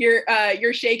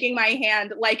you're shaking my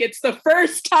hand like it's the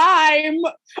first time.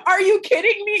 Are you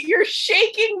kidding me? You're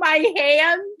shaking my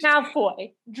hand.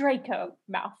 Malfoy. Draco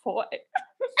Malfoy.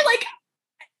 Like,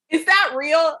 is that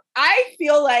real? I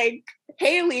feel like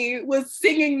Haley was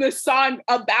singing this song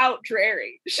about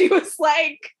Drarry. She was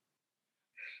like,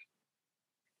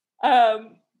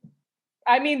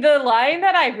 I mean, the line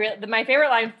that my favorite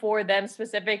line for them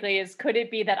specifically is, could it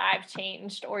be that I've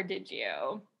changed, or did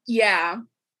you? Yeah.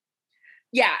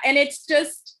 And it's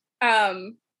just,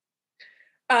 stop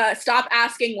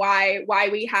asking why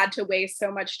we had to waste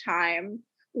so much time.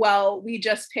 Well, we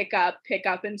just pick up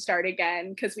and start again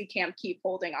because we can't keep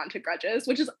holding on to grudges,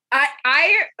 which is,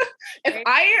 if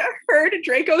I heard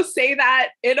Draco say that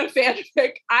in a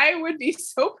fanfic, I would be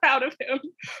so proud of him,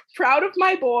 proud of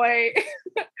my boy.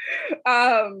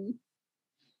 Aren't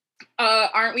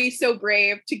we so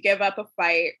brave to give up a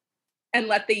fight and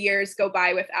let the years go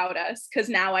by without us? Because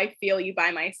now I feel you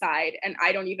by my side and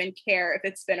I don't even care if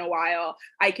it's been a while.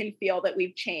 I can feel that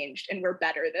we've changed and we're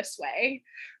better this way.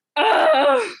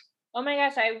 Oh my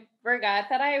gosh, I forgot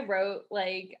that I wrote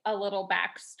like a little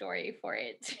backstory for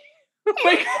it.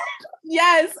 Like,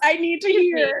 yes, I need to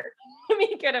hear. Let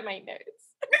me go to my notes.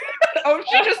 Oh,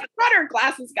 she just brought her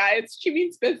glasses, guys. She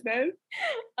means business.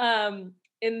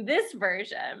 In this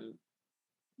version,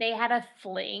 they had a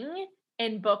fling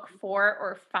in book 4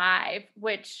 or 5,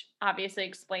 which obviously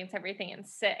explains everything in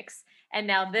 6. And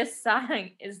now this song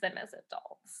is them as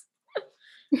adults.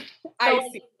 So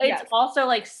it's also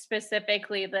like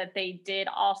specifically that they did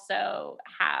also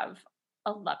have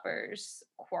a lover's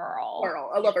quarrel,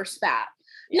 a lover's spat.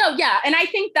 Yeah. No, yeah, and I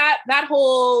think that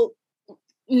whole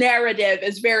narrative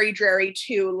is very Drarry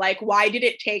too. Like, why did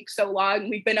it take so long?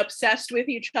 We've been obsessed with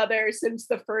each other since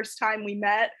the first time we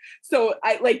met. So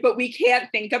but we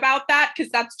can't think about that because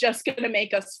that's just going to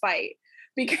make us fight.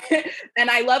 And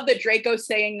I love that Draco's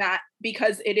saying that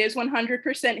because it is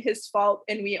 100% his fault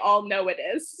and we all know it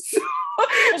is.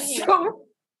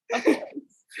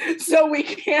 So we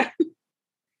can't.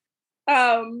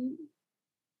 And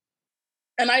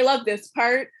I love this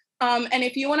part. And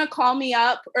if you want to call me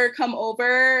up or come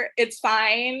over, it's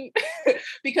fine.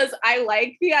 Because I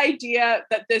like the idea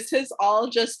that this has all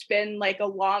just been like a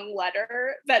long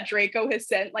letter that Draco has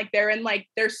sent. Like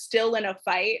they're still in a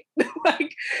fight.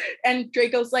 And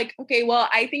Draco's like, okay, well,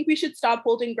 I think we should stop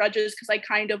holding grudges because I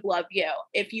kind of love you.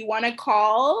 If you want to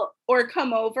call or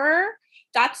come over,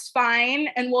 that's fine,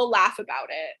 and we'll laugh about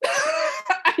it.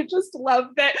 I just love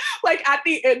that, like, at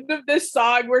the end of this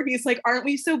song where he's like, aren't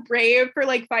we so brave for,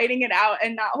 like, fighting it out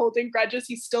and not holding grudges?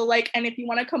 He's still like, and if you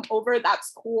want to come over,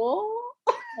 that's cool.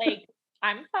 Like,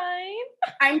 I'm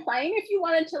fine. I'm fine if you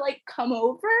wanted to, like, come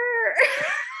over.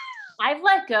 I've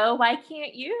let go. Why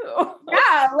can't you?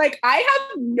 Yeah, like, I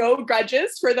have no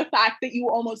grudges for the fact that you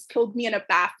almost killed me in a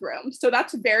bathroom. So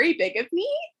that's very big of me.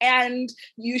 And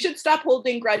you should stop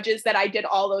holding grudges that I did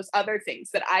all those other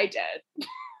things that I did.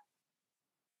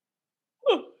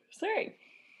 Oh, sorry.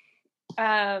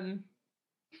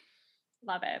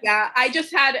 Love it. Yeah, I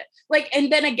just had like,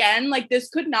 and then again, like this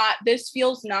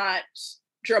feels not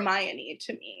Dramione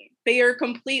to me. They are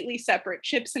completely separate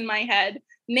chips in my head.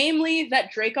 Namely,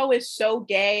 that Draco is so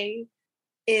gay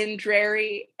in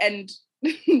Drarry and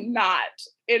not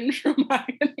in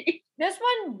Dramione. This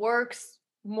one works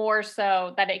more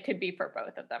so that it could be for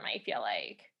both of them, I feel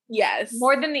like. Yes.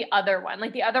 More than the other one.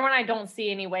 Like the other one, I don't see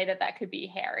any way that could be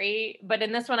Harry. But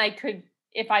in this one, I could,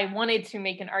 if I wanted to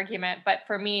make an argument. But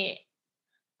for me,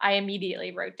 I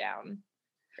immediately wrote down.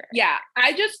 Sure. Yeah,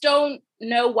 I just don't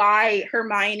know why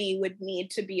Hermione would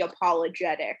need to be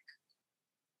apologetic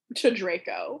to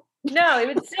Draco. No, it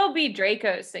would still be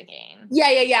Draco singing.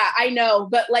 Yeah, I know.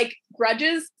 But like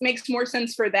grudges makes more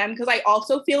sense for them because I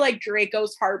also feel like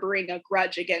Draco's harboring a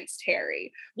grudge against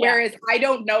Harry. Yeah. Whereas I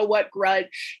don't know what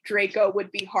grudge Draco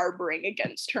would be harboring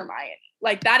against Hermione.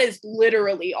 Like that is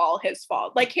literally all his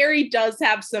fault. Like Harry does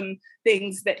have some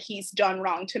things that he's done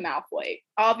wrong to Malfoy.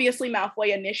 Obviously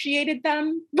Malfoy initiated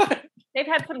them, but they've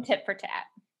had some tit for tat.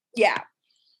 Yeah.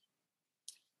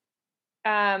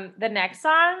 The next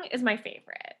song is my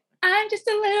favorite. I'm just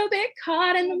a little bit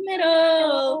caught in the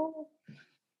middle.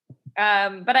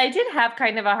 But I did have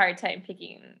kind of a hard time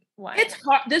picking one. It's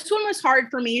hard. This one was hard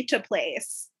for me to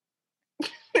place.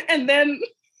 And then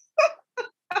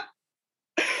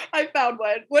I found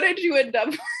one. What did you end up?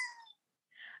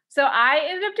 So I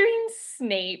ended up doing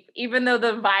Snape, even though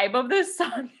the vibe of this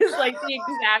song is like the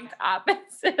exact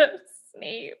opposite of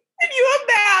Snape. Can you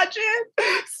imagine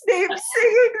Snape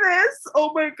singing this?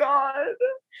 Oh my God.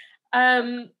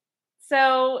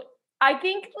 So I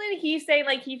think that he's saying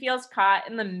like he feels caught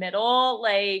in the middle,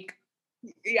 like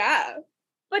yeah,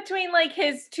 between like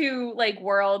his two like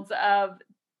worlds of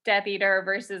Death Eater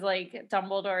versus like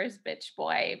Dumbledore's bitch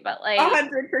boy. But like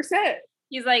 100%.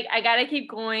 He's like, I gotta keep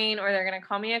going, or they're gonna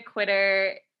call me a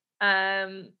quitter.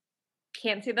 Can't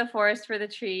see the forest for the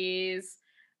trees.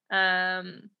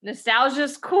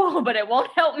 Nostalgia's cool, but it won't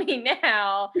help me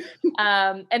now.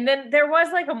 And then there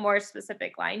was like a more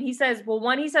specific line. He says,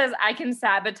 I can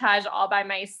sabotage all by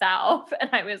myself. And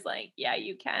I was like, yeah,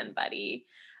 you can, buddy.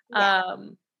 Yeah.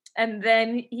 And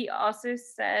then he also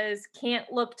says, can't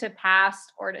look to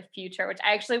past or to future, which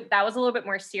that was a little bit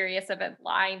more serious of a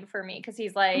line for me. Cause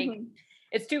he's like,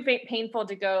 it's too painful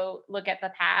to go look at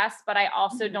the past, but I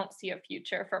also don't see a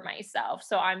future for myself.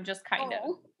 So I'm just kind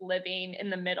of living in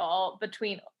the middle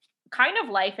between kind of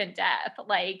life and death.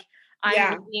 Like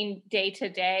I'm living day to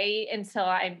day until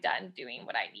I'm done doing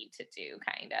what I need to do,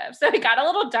 kind of. So it got a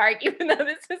little dark, even though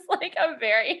this is like a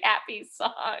very happy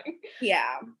song.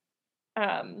 Yeah.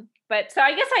 But so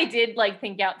I guess I did like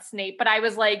think out Snape, but I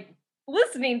was like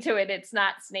listening to it, it's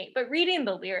not Snape, but reading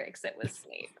the lyrics, it was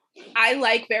Snape. I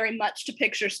like very much to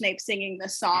picture Snape singing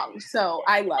this song, so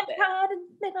I love it.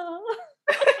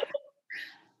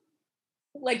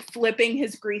 Like flipping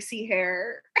his greasy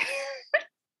hair.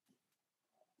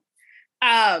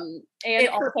 And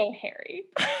also Harry.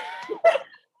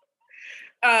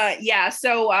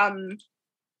 So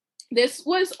this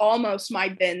was almost my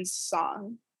Bin's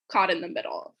song, Caught in the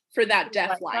Middle, for that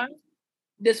death line. Song?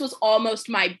 This was almost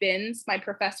my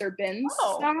Professor Bin's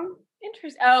song.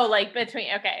 Interesting. Oh, like between,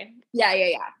 okay.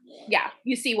 Yeah.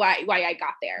 You see why I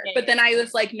got there. Yeah, but then I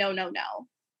was like, no.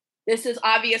 This is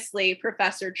obviously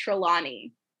Professor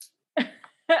Trelawney.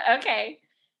 Okay.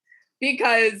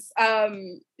 Because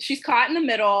she's caught in the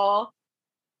middle.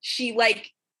 She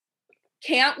like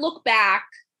can't look back,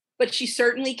 but she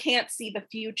certainly can't see the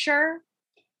future.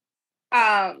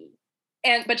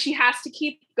 But she has to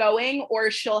keep going, or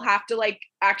she'll have to like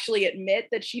actually admit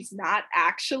that she's not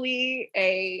actually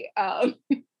a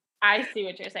I see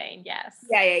what you're saying. Yes.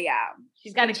 Yeah.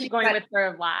 She's got to keep going with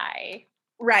her lie.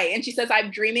 Right. And she says,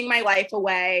 I'm dreaming my life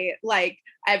away. Like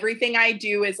everything I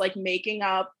do is like making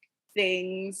up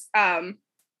things. All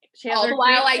the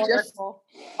while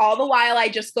I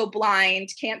just go blind,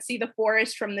 can't see the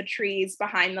forest from the trees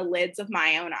behind the lids of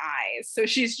my own eyes. So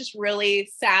she's just really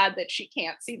sad that she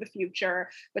can't see the future,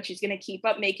 but she's going to keep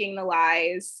up making the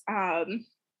lies.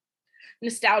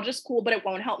 Nostalgia's cool, but it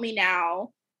won't help me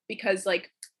now because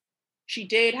like she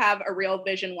did have a real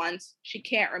vision once. She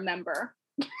can't remember.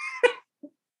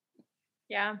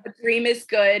 Yeah. The dream is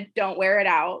good. Don't wear it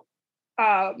out.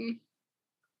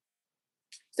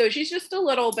 So she's just a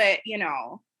little bit,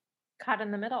 caught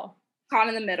in the middle.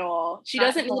 She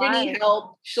doesn't need any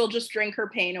help. She'll just drink her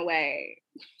pain away.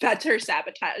 That's her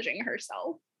sabotaging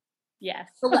herself. Yes.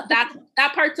 So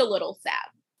that part's a little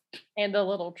sad. And a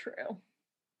little true.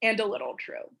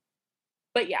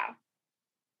 But yeah.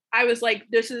 I was like,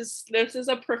 this is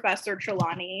a Professor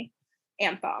Trelawney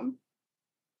anthem.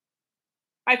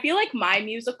 I feel like my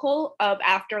musical of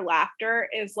After Laughter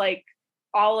is like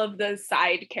all of the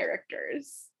side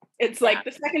characters. It's like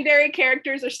the secondary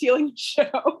characters are stealing the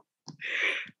show.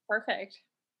 Perfect.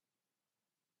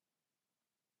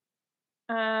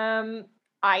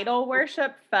 Idol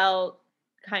worship felt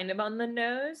kind of on the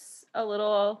nose, a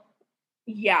little.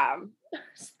 Yeah.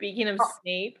 Speaking of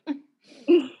Snape.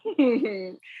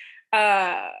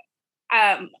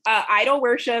 Idol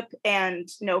worship and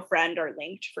No Friend are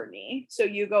linked for me. So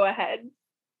you go ahead.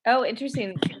 Oh,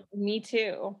 interesting. Me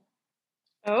too.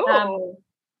 Oh.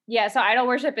 Yeah, so Idol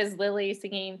worship is Lily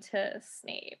singing to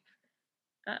Snape.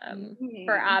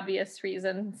 For obvious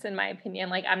reasons, in my opinion.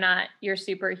 Like, I'm not your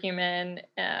superhuman.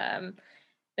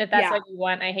 If that's what you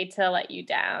want, I hate to let you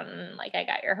down. Like, I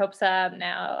got your hopes up.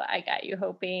 Now I got you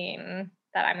hoping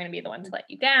that I'm going to be the one to let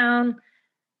you down.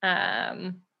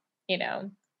 You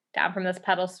know, down from this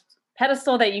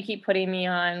pedestal that you keep putting me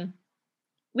on.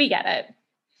 We get it.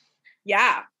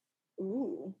 Yeah.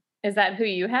 Ooh. Is that who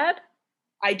you had?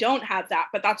 I don't have that,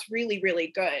 but that's really, really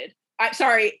good.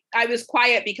 Sorry, I was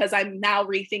quiet because I'm now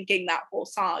rethinking that whole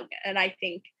song, and I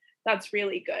think that's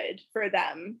really good for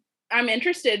them. I'm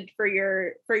interested for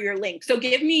your link. So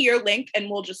give me your link and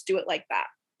we'll just do it like that.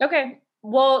 Okay.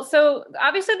 Well, so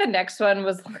obviously the next one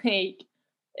was like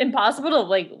impossible to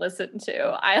like listen to.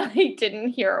 I like didn't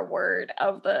hear a word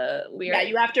of the lyrics. Yeah,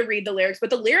 you have to read the lyrics, but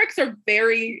the lyrics are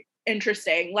very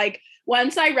interesting. Like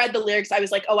once I read the lyrics, I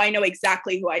was like, oh, I know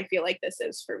exactly who I feel like this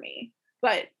is for me.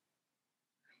 But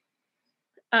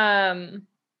I'm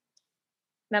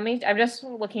just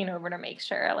looking over to make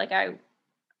sure like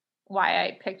why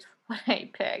I picked what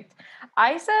I picked.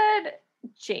 I said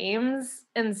James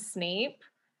and Snape,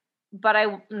 but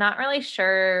I'm not really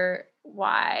sure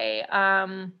why.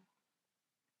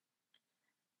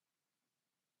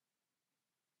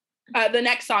 The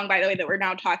next song, by the way, that we're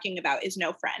now talking about is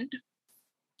No Friend.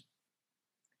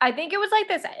 I think it was like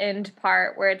this end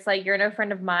part where it's like, you're no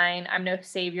friend of mine, I'm no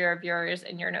savior of yours,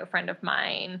 and you're no friend of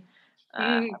mine.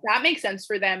 That makes sense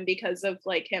for them because of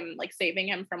like him, like saving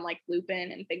him from like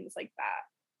Lupin and things like that.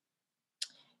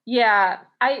 Yeah,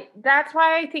 that's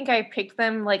why I think I picked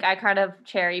them. Like I kind of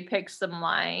cherry picked some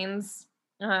lines.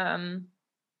 Like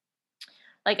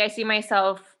I see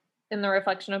myself in the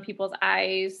reflection of people's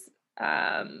eyes,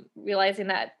 realizing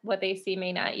that what they see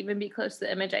may not even be close to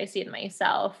the image I see in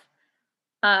myself.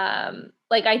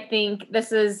 Like I think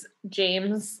this is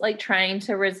James like trying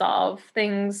to resolve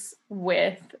things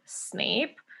with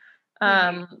Snape.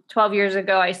 12 years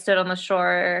ago I stood on the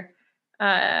shore,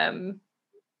 and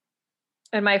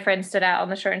my friend stood out on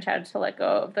the shore and shouted to let go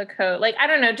of the coat. Like, I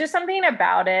don't know, just something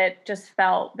about it just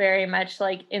felt very much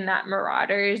like in that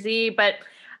Marauders-y. But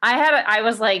I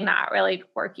was like not really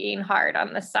working hard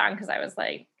on this song because I was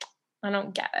like, I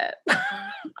don't get it.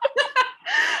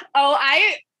 Oh,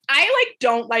 I like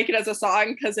don't like it as a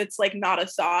song because it's like not a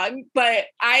song, but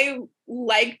I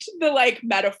liked the like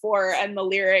metaphor and the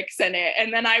lyrics in it,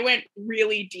 and then I went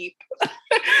really deep.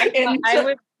 I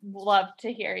would love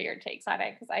to hear your takes on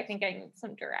it because I think I need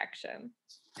some direction.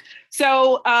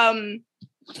 So let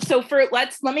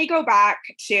me go back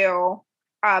to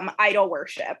idol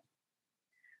worship.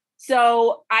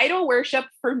 So idol worship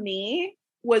for me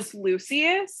was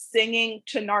Lucius singing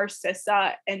to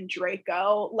Narcissa and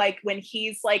Draco, like when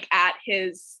he's like at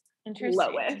his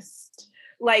lowest.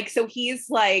 Like, so he's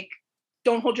like,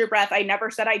 don't hold your breath. I never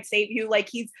said I'd save you. Like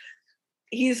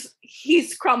he's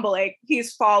crumbling.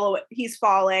 He's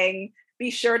falling. Be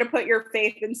sure to put your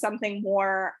faith in something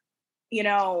more, you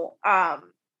know,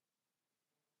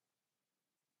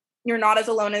 you're not as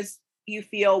alone as you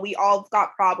feel. We all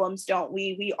got problems, don't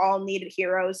we? We all needed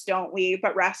heroes, don't we?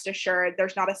 But rest assured,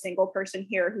 there's not a single person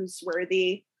here who's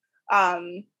worthy.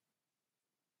 I'm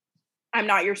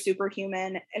not your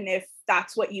superhuman. And if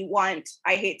that's what you want,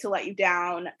 I hate to let you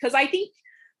down. Because I think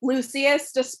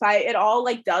Lucius, despite it all,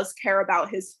 like does care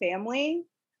about his family.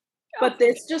 But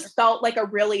this just felt like a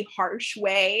really harsh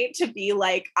way to be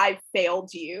like, I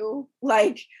failed you.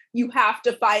 Like, you have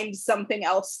to find something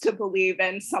else to believe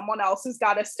in. Someone else has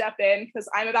got to step in because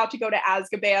I'm about to go to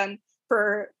Azkaban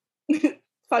for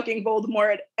fucking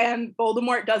Voldemort, and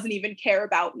Voldemort doesn't even care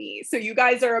about me. So you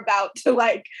guys are about to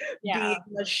like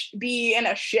be in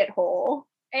a shithole.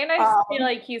 And I just feel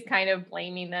like he's kind of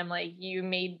blaming them, like, you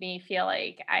made me feel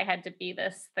like I had to be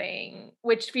this thing,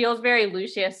 which feels very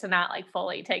Lucius to not like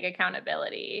fully take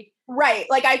accountability. Right.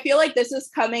 Like, I feel like this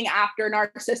is coming after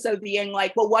Narcissa being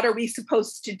like, well, what are we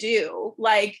supposed to do?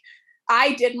 Like,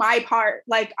 I did my part.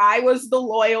 Like, I was the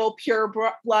loyal, pure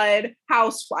blood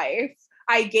housewife.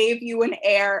 I gave you an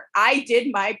heir. I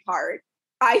did my part.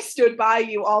 I stood by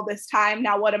you all this time.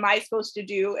 Now, what am I supposed to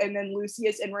do? And then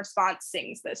Lucius, in response,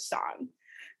 sings this song.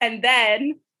 And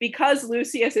then, because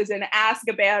Lucius is in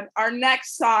Azkaban, our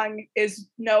next song is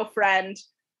No Friend,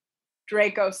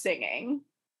 Draco singing.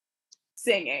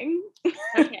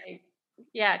 Okay.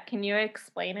 Yeah, can you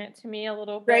explain it to me a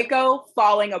little bit? Draco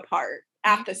falling apart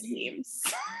at the seams.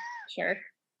 Sure.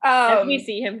 As we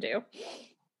see him do.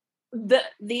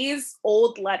 These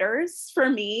old letters, for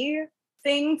me,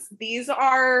 these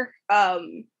are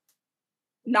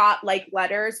not like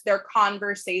letters, they're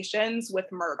conversations with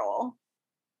Myrtle.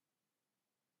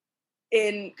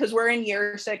 Because we're in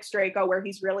year 6 Draco, where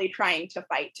he's really trying to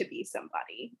fight to be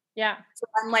somebody. Yeah. So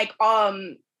I'm like,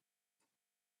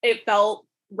 it felt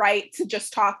right to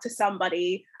just talk to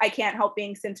somebody. I can't help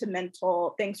being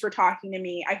sentimental. Thanks for talking to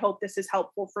me. I hope this is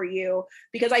helpful for you.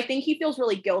 Because I think he feels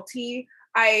really guilty.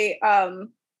 I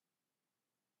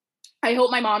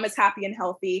hope my mom is happy and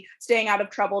healthy, staying out of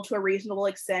trouble to a reasonable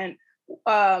extent.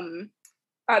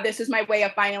 This is my way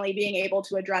of finally being able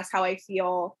to address how I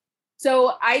feel.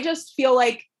 So I just feel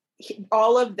like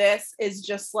all of this is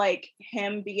just like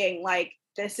him being like,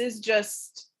 this is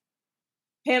just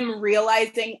him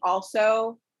realizing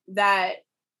also that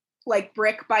like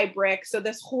brick by brick. So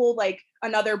this whole like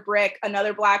another brick,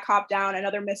 another Black Hawk Down,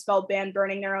 another Misspelled band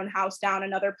burning their own house down,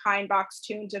 another pine box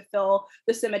tune to fill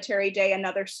the cemetery day,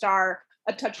 another star,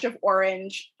 a touch of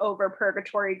orange over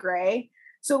purgatory gray.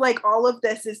 So like all of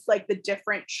this is like the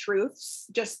different truths,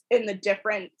 just in the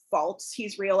different faults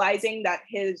he's realizing that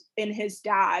in his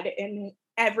dad, in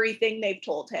everything they've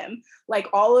told him, like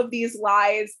all of these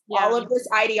lies, all of this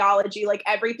ideology, like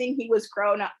everything he was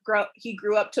he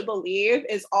grew up to believe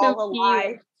is all a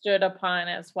lie. Stood upon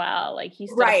as well, like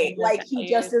he's right, like he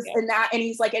just is in that, and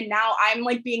he's like, and now I'm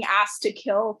like being asked to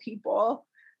kill people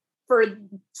for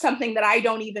something that I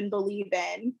don't even believe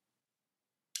in.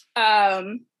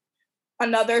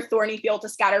 Another thorny field to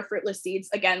scatter fruitless seeds,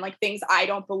 again, like things I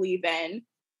don't believe in.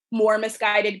 More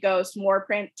misguided ghost, more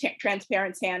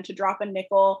transparent hand to drop a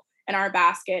nickel in our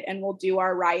basket and we'll do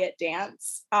our riot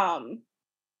dance.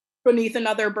 Beneath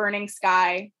another burning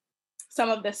sky.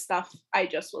 Some of this stuff I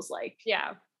just was like,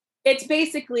 yeah, it's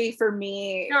basically for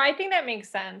me. No, I think that makes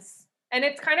sense. And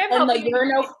it's kind of and helping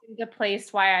me into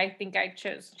place why I think I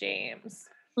chose James.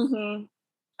 Mm-hmm.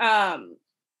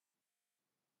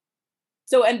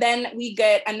 So, and then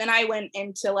I went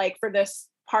into like, for this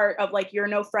part of like, you're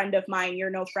no friend of mine, you're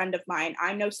no friend of mine,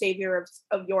 I'm no savior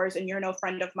of yours, and you're no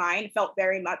friend of mine, felt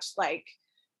very much like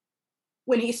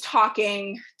when he's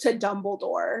talking to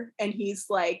Dumbledore and he's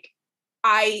like,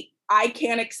 I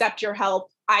can't accept your help,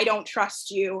 I don't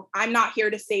trust you, I'm not here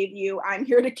to save you, I'm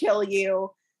here to kill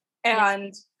you.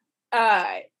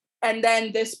 And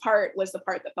then this part was the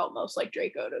part that felt most like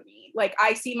Draco to me. Like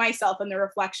I see myself in the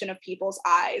reflection of people's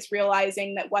eyes,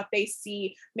 realizing that what they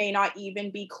see may not even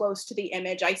be close to the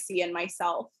image I see in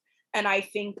myself. And I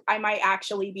think I might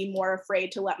actually be more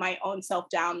afraid to let my own self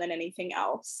down than anything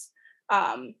else.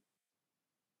 I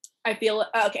feel,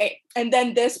 okay. And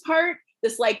then this part,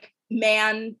 this like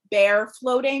man bear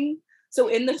floating. So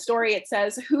in the story, it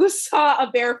says, who saw a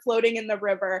bear floating in the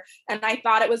river? And I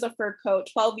thought it was a fur coat.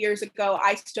 12 years ago,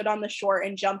 I stood on the shore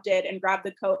and jumped in and grabbed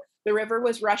the coat. The river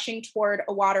was rushing toward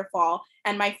a waterfall,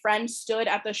 and my friend stood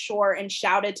at the shore and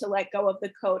shouted to let go of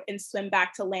the coat and swim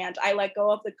back to land. I let go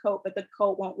of the coat, but the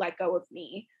coat won't let go of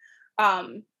me.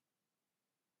 And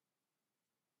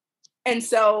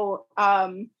so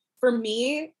for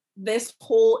me, this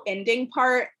whole ending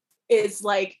part is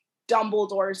like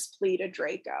Dumbledore's plea to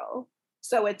Draco.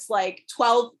 So it's like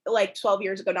 12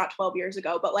 years ago, not 12 years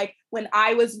ago, but like when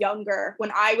I was younger,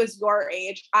 when I was your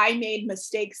age, I made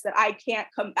mistakes that I can't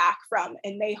come back from,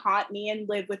 and they haunt me and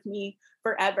live with me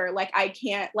forever. Like I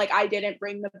didn't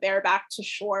bring the bear back to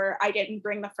shore. I didn't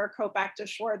bring the fur coat back to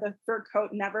shore. The fur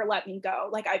coat never let me go.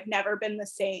 Like I've never been the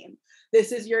same.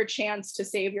 This is your chance to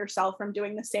save yourself from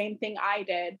doing the same thing I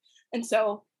did. And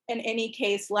so in any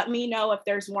case, let me know if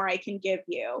there's more I can give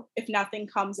you. If nothing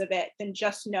comes of it, then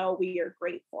just know we are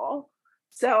grateful.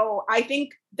 So I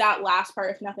think that last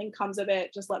part, if nothing comes of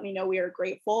it, just let me know we are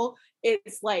grateful,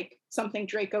 is like something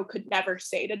Draco could never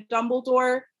say to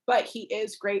Dumbledore, but he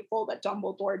is grateful that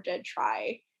Dumbledore did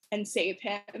try and save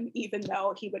him, even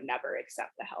though he would never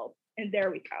accept the help. And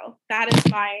there we go. That is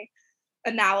my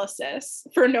analysis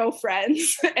for No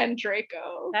Friends and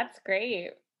Draco. That's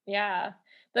great. Yeah.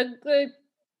 The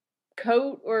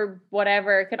coat or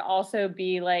whatever could also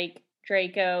be like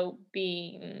Draco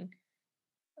being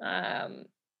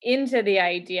into the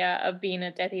idea of being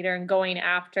a Death Eater and going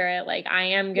after it, like I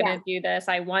am gonna do this,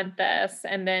 I want this,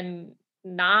 and then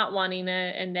not wanting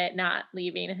it and it not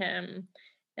leaving him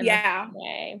in the same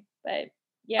way. But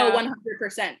yeah.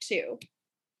 100% too.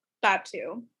 That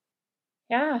too.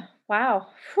 Yeah. Wow.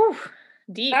 Whew.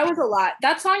 Deep. That was a lot.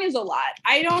 That song is a lot.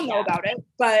 I don't know about it,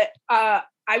 but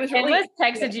I was really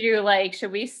texted you like,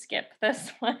 should we skip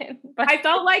this one? But I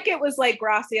felt like it was like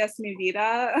Gracias mi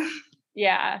vida.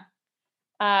 Yeah.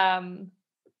 I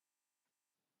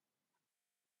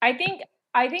think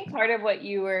part of what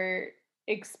you were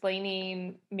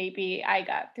explaining, maybe I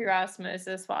got through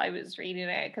osmosis while I was reading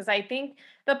it, because I think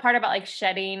the part about like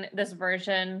shedding this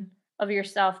version of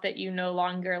yourself that you no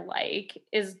longer like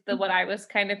is what I was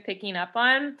kind of picking up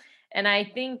on. And I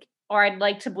think, or I'd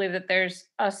like to believe that there's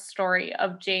a story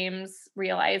of James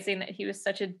realizing that he was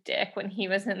such a dick when he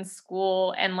was in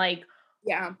school and like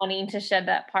wanting to shed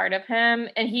that part of him.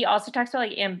 And he also talks about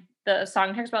like the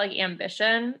song talks about like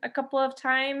ambition a couple of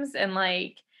times, and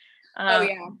like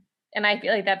and I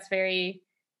feel like that's very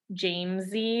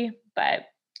Jamesy, but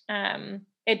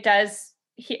it does,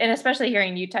 and especially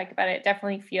hearing you talk about it, it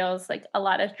definitely feels like a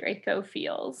lot of Draco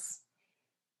feels.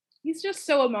 He's just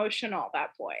so emotional, that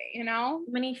boy, you know?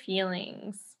 So many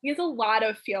feelings. He has a lot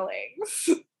of feelings.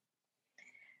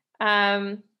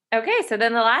 Okay, so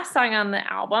then the last song on the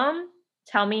album,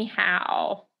 Tell Me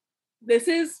How. This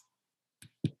is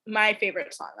my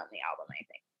favorite song on the album, I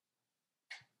think.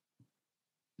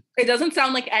 It doesn't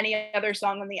sound like any other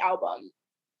song on the album.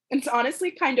 It's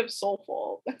honestly kind of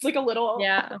soulful. It's like a little,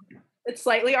 it's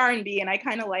slightly R&B, and I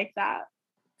kind of like that.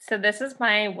 So this is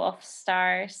my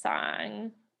Wolfstar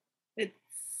song. It's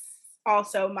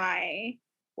also my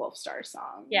Wolfstar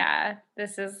song. Yeah,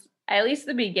 this is, at least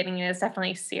the beginning is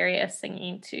definitely Sirius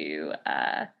singing to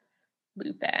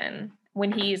Lupin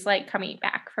when he's like coming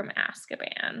back from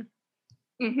Azkaban.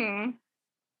 Mm-hmm.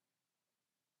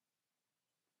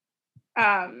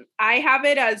 I have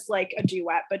it as like a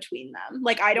duet between them.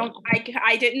 Like I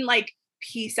didn't like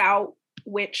piece out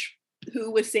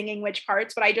who was singing which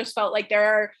parts, but I just felt like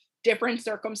there are different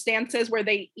circumstances where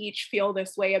they each feel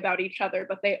this way about each other,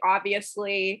 but they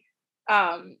obviously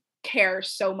care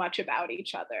so much about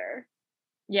each other.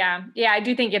 Yeah, I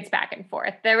do think it's back and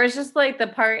forth. There was just like the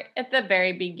part at the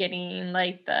very beginning,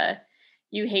 like the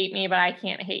you hate me, but I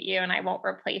can't hate you and I won't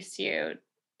replace you.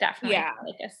 Definitely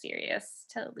like a Sirius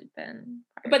to Lupin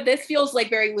part. But this feels like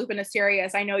very Lupin to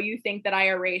Sirius. I know you think that I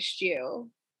erased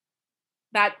you.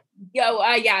 That's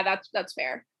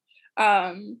fair.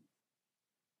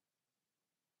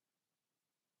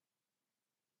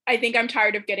 I think I'm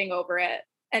tired of getting over it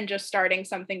and just starting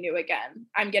something new again.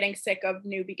 I'm getting sick of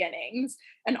new beginnings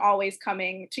and always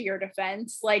coming to your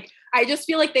defense. Like, I just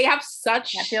feel like they have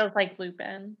such... That feels like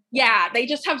Lupin. Yeah, they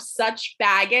just have such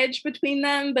baggage between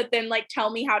them, but then like,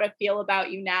 tell me how to feel about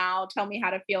you now. Tell me how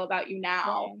to feel about you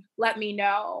now. Yeah. Let me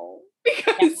know.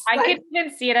 Because I could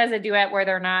even see it as a duet where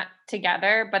they're not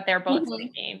together, but they're both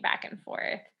singing back and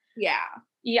forth. Yeah.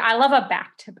 Yeah, I love a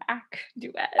back-to-back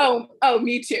duet. Oh,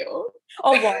 me too.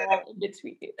 Oh, wow, it's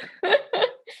sweet.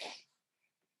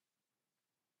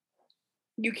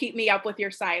 You keep me up with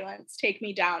your silence, take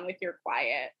me down with your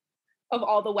quiet. Of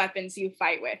all the weapons you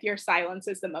fight with, your silence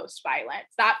is the most violent.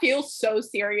 That feels so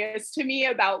serious to me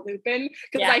about Lupin,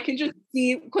 because I can just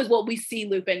see, we see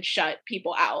Lupin shut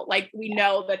people out. Like, we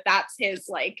know that that's his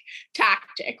like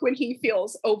tactic when he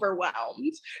feels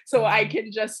overwhelmed. So I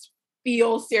can just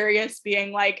feel Sirius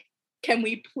being like, can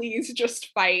we please just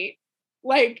fight?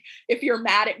 Like, if you're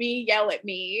mad at me, yell at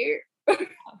me.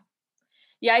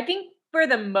 Yeah, I think for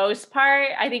the most part,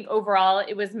 I think overall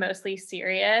it was mostly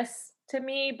Sirius to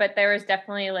me, but there was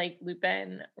definitely like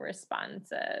Lupin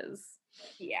responses.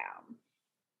 Yeah.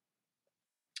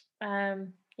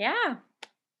 Yeah.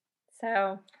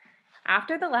 So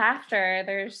after the laughter,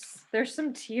 there's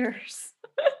some tears.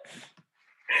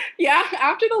 Yeah,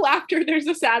 after the laughter, there's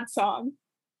a sad song.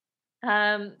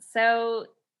 So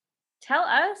tell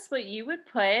us what you would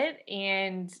put,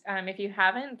 and if you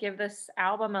haven't, give this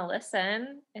album a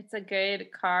listen. It's a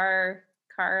good car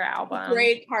album.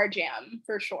 Great car jam,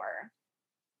 for sure.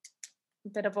 A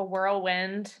bit of a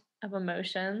whirlwind of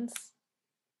emotions.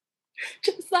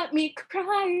 Just let me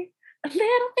cry a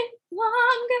little bit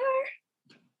longer.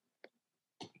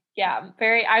 Yeah,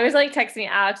 I was like texting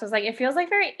Alex, I was like, it feels like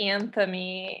very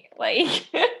anthem-y, like,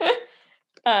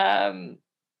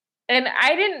 and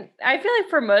I feel like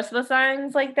for most of the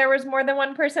songs, like there was more than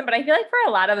one person, but I feel like for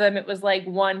a lot of them, it was like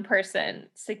one person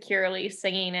securely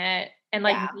singing it. And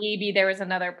like maybe there was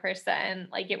another person,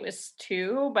 like it was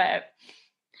two, but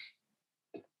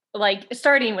like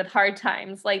starting with Hard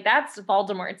Times, like that's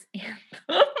Voldemort's anthem.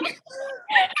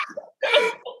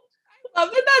 I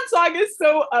love that song is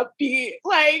so upbeat.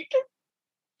 Like,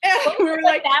 we were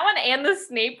like that one and the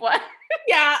Snape one.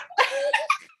 Yeah.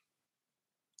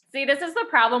 See, this is the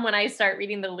problem when I start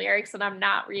reading the lyrics and I'm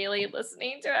not really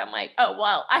listening to it. I'm like, oh,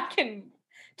 well, I can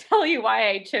tell you why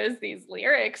I chose these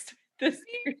lyrics this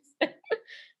person.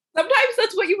 Sometimes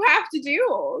that's what you have to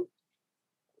do.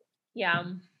 Yeah.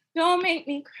 Don't make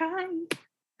me cry.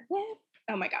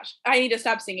 Oh my gosh. I need to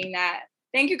stop singing that.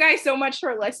 Thank you guys so much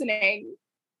for listening.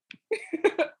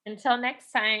 Until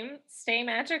next time, stay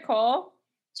magical.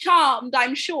 Charmed,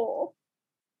 I'm sure.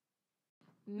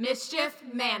 Mischief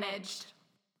managed.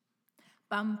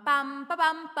 Bum bum ba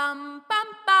bum bum bum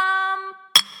bum.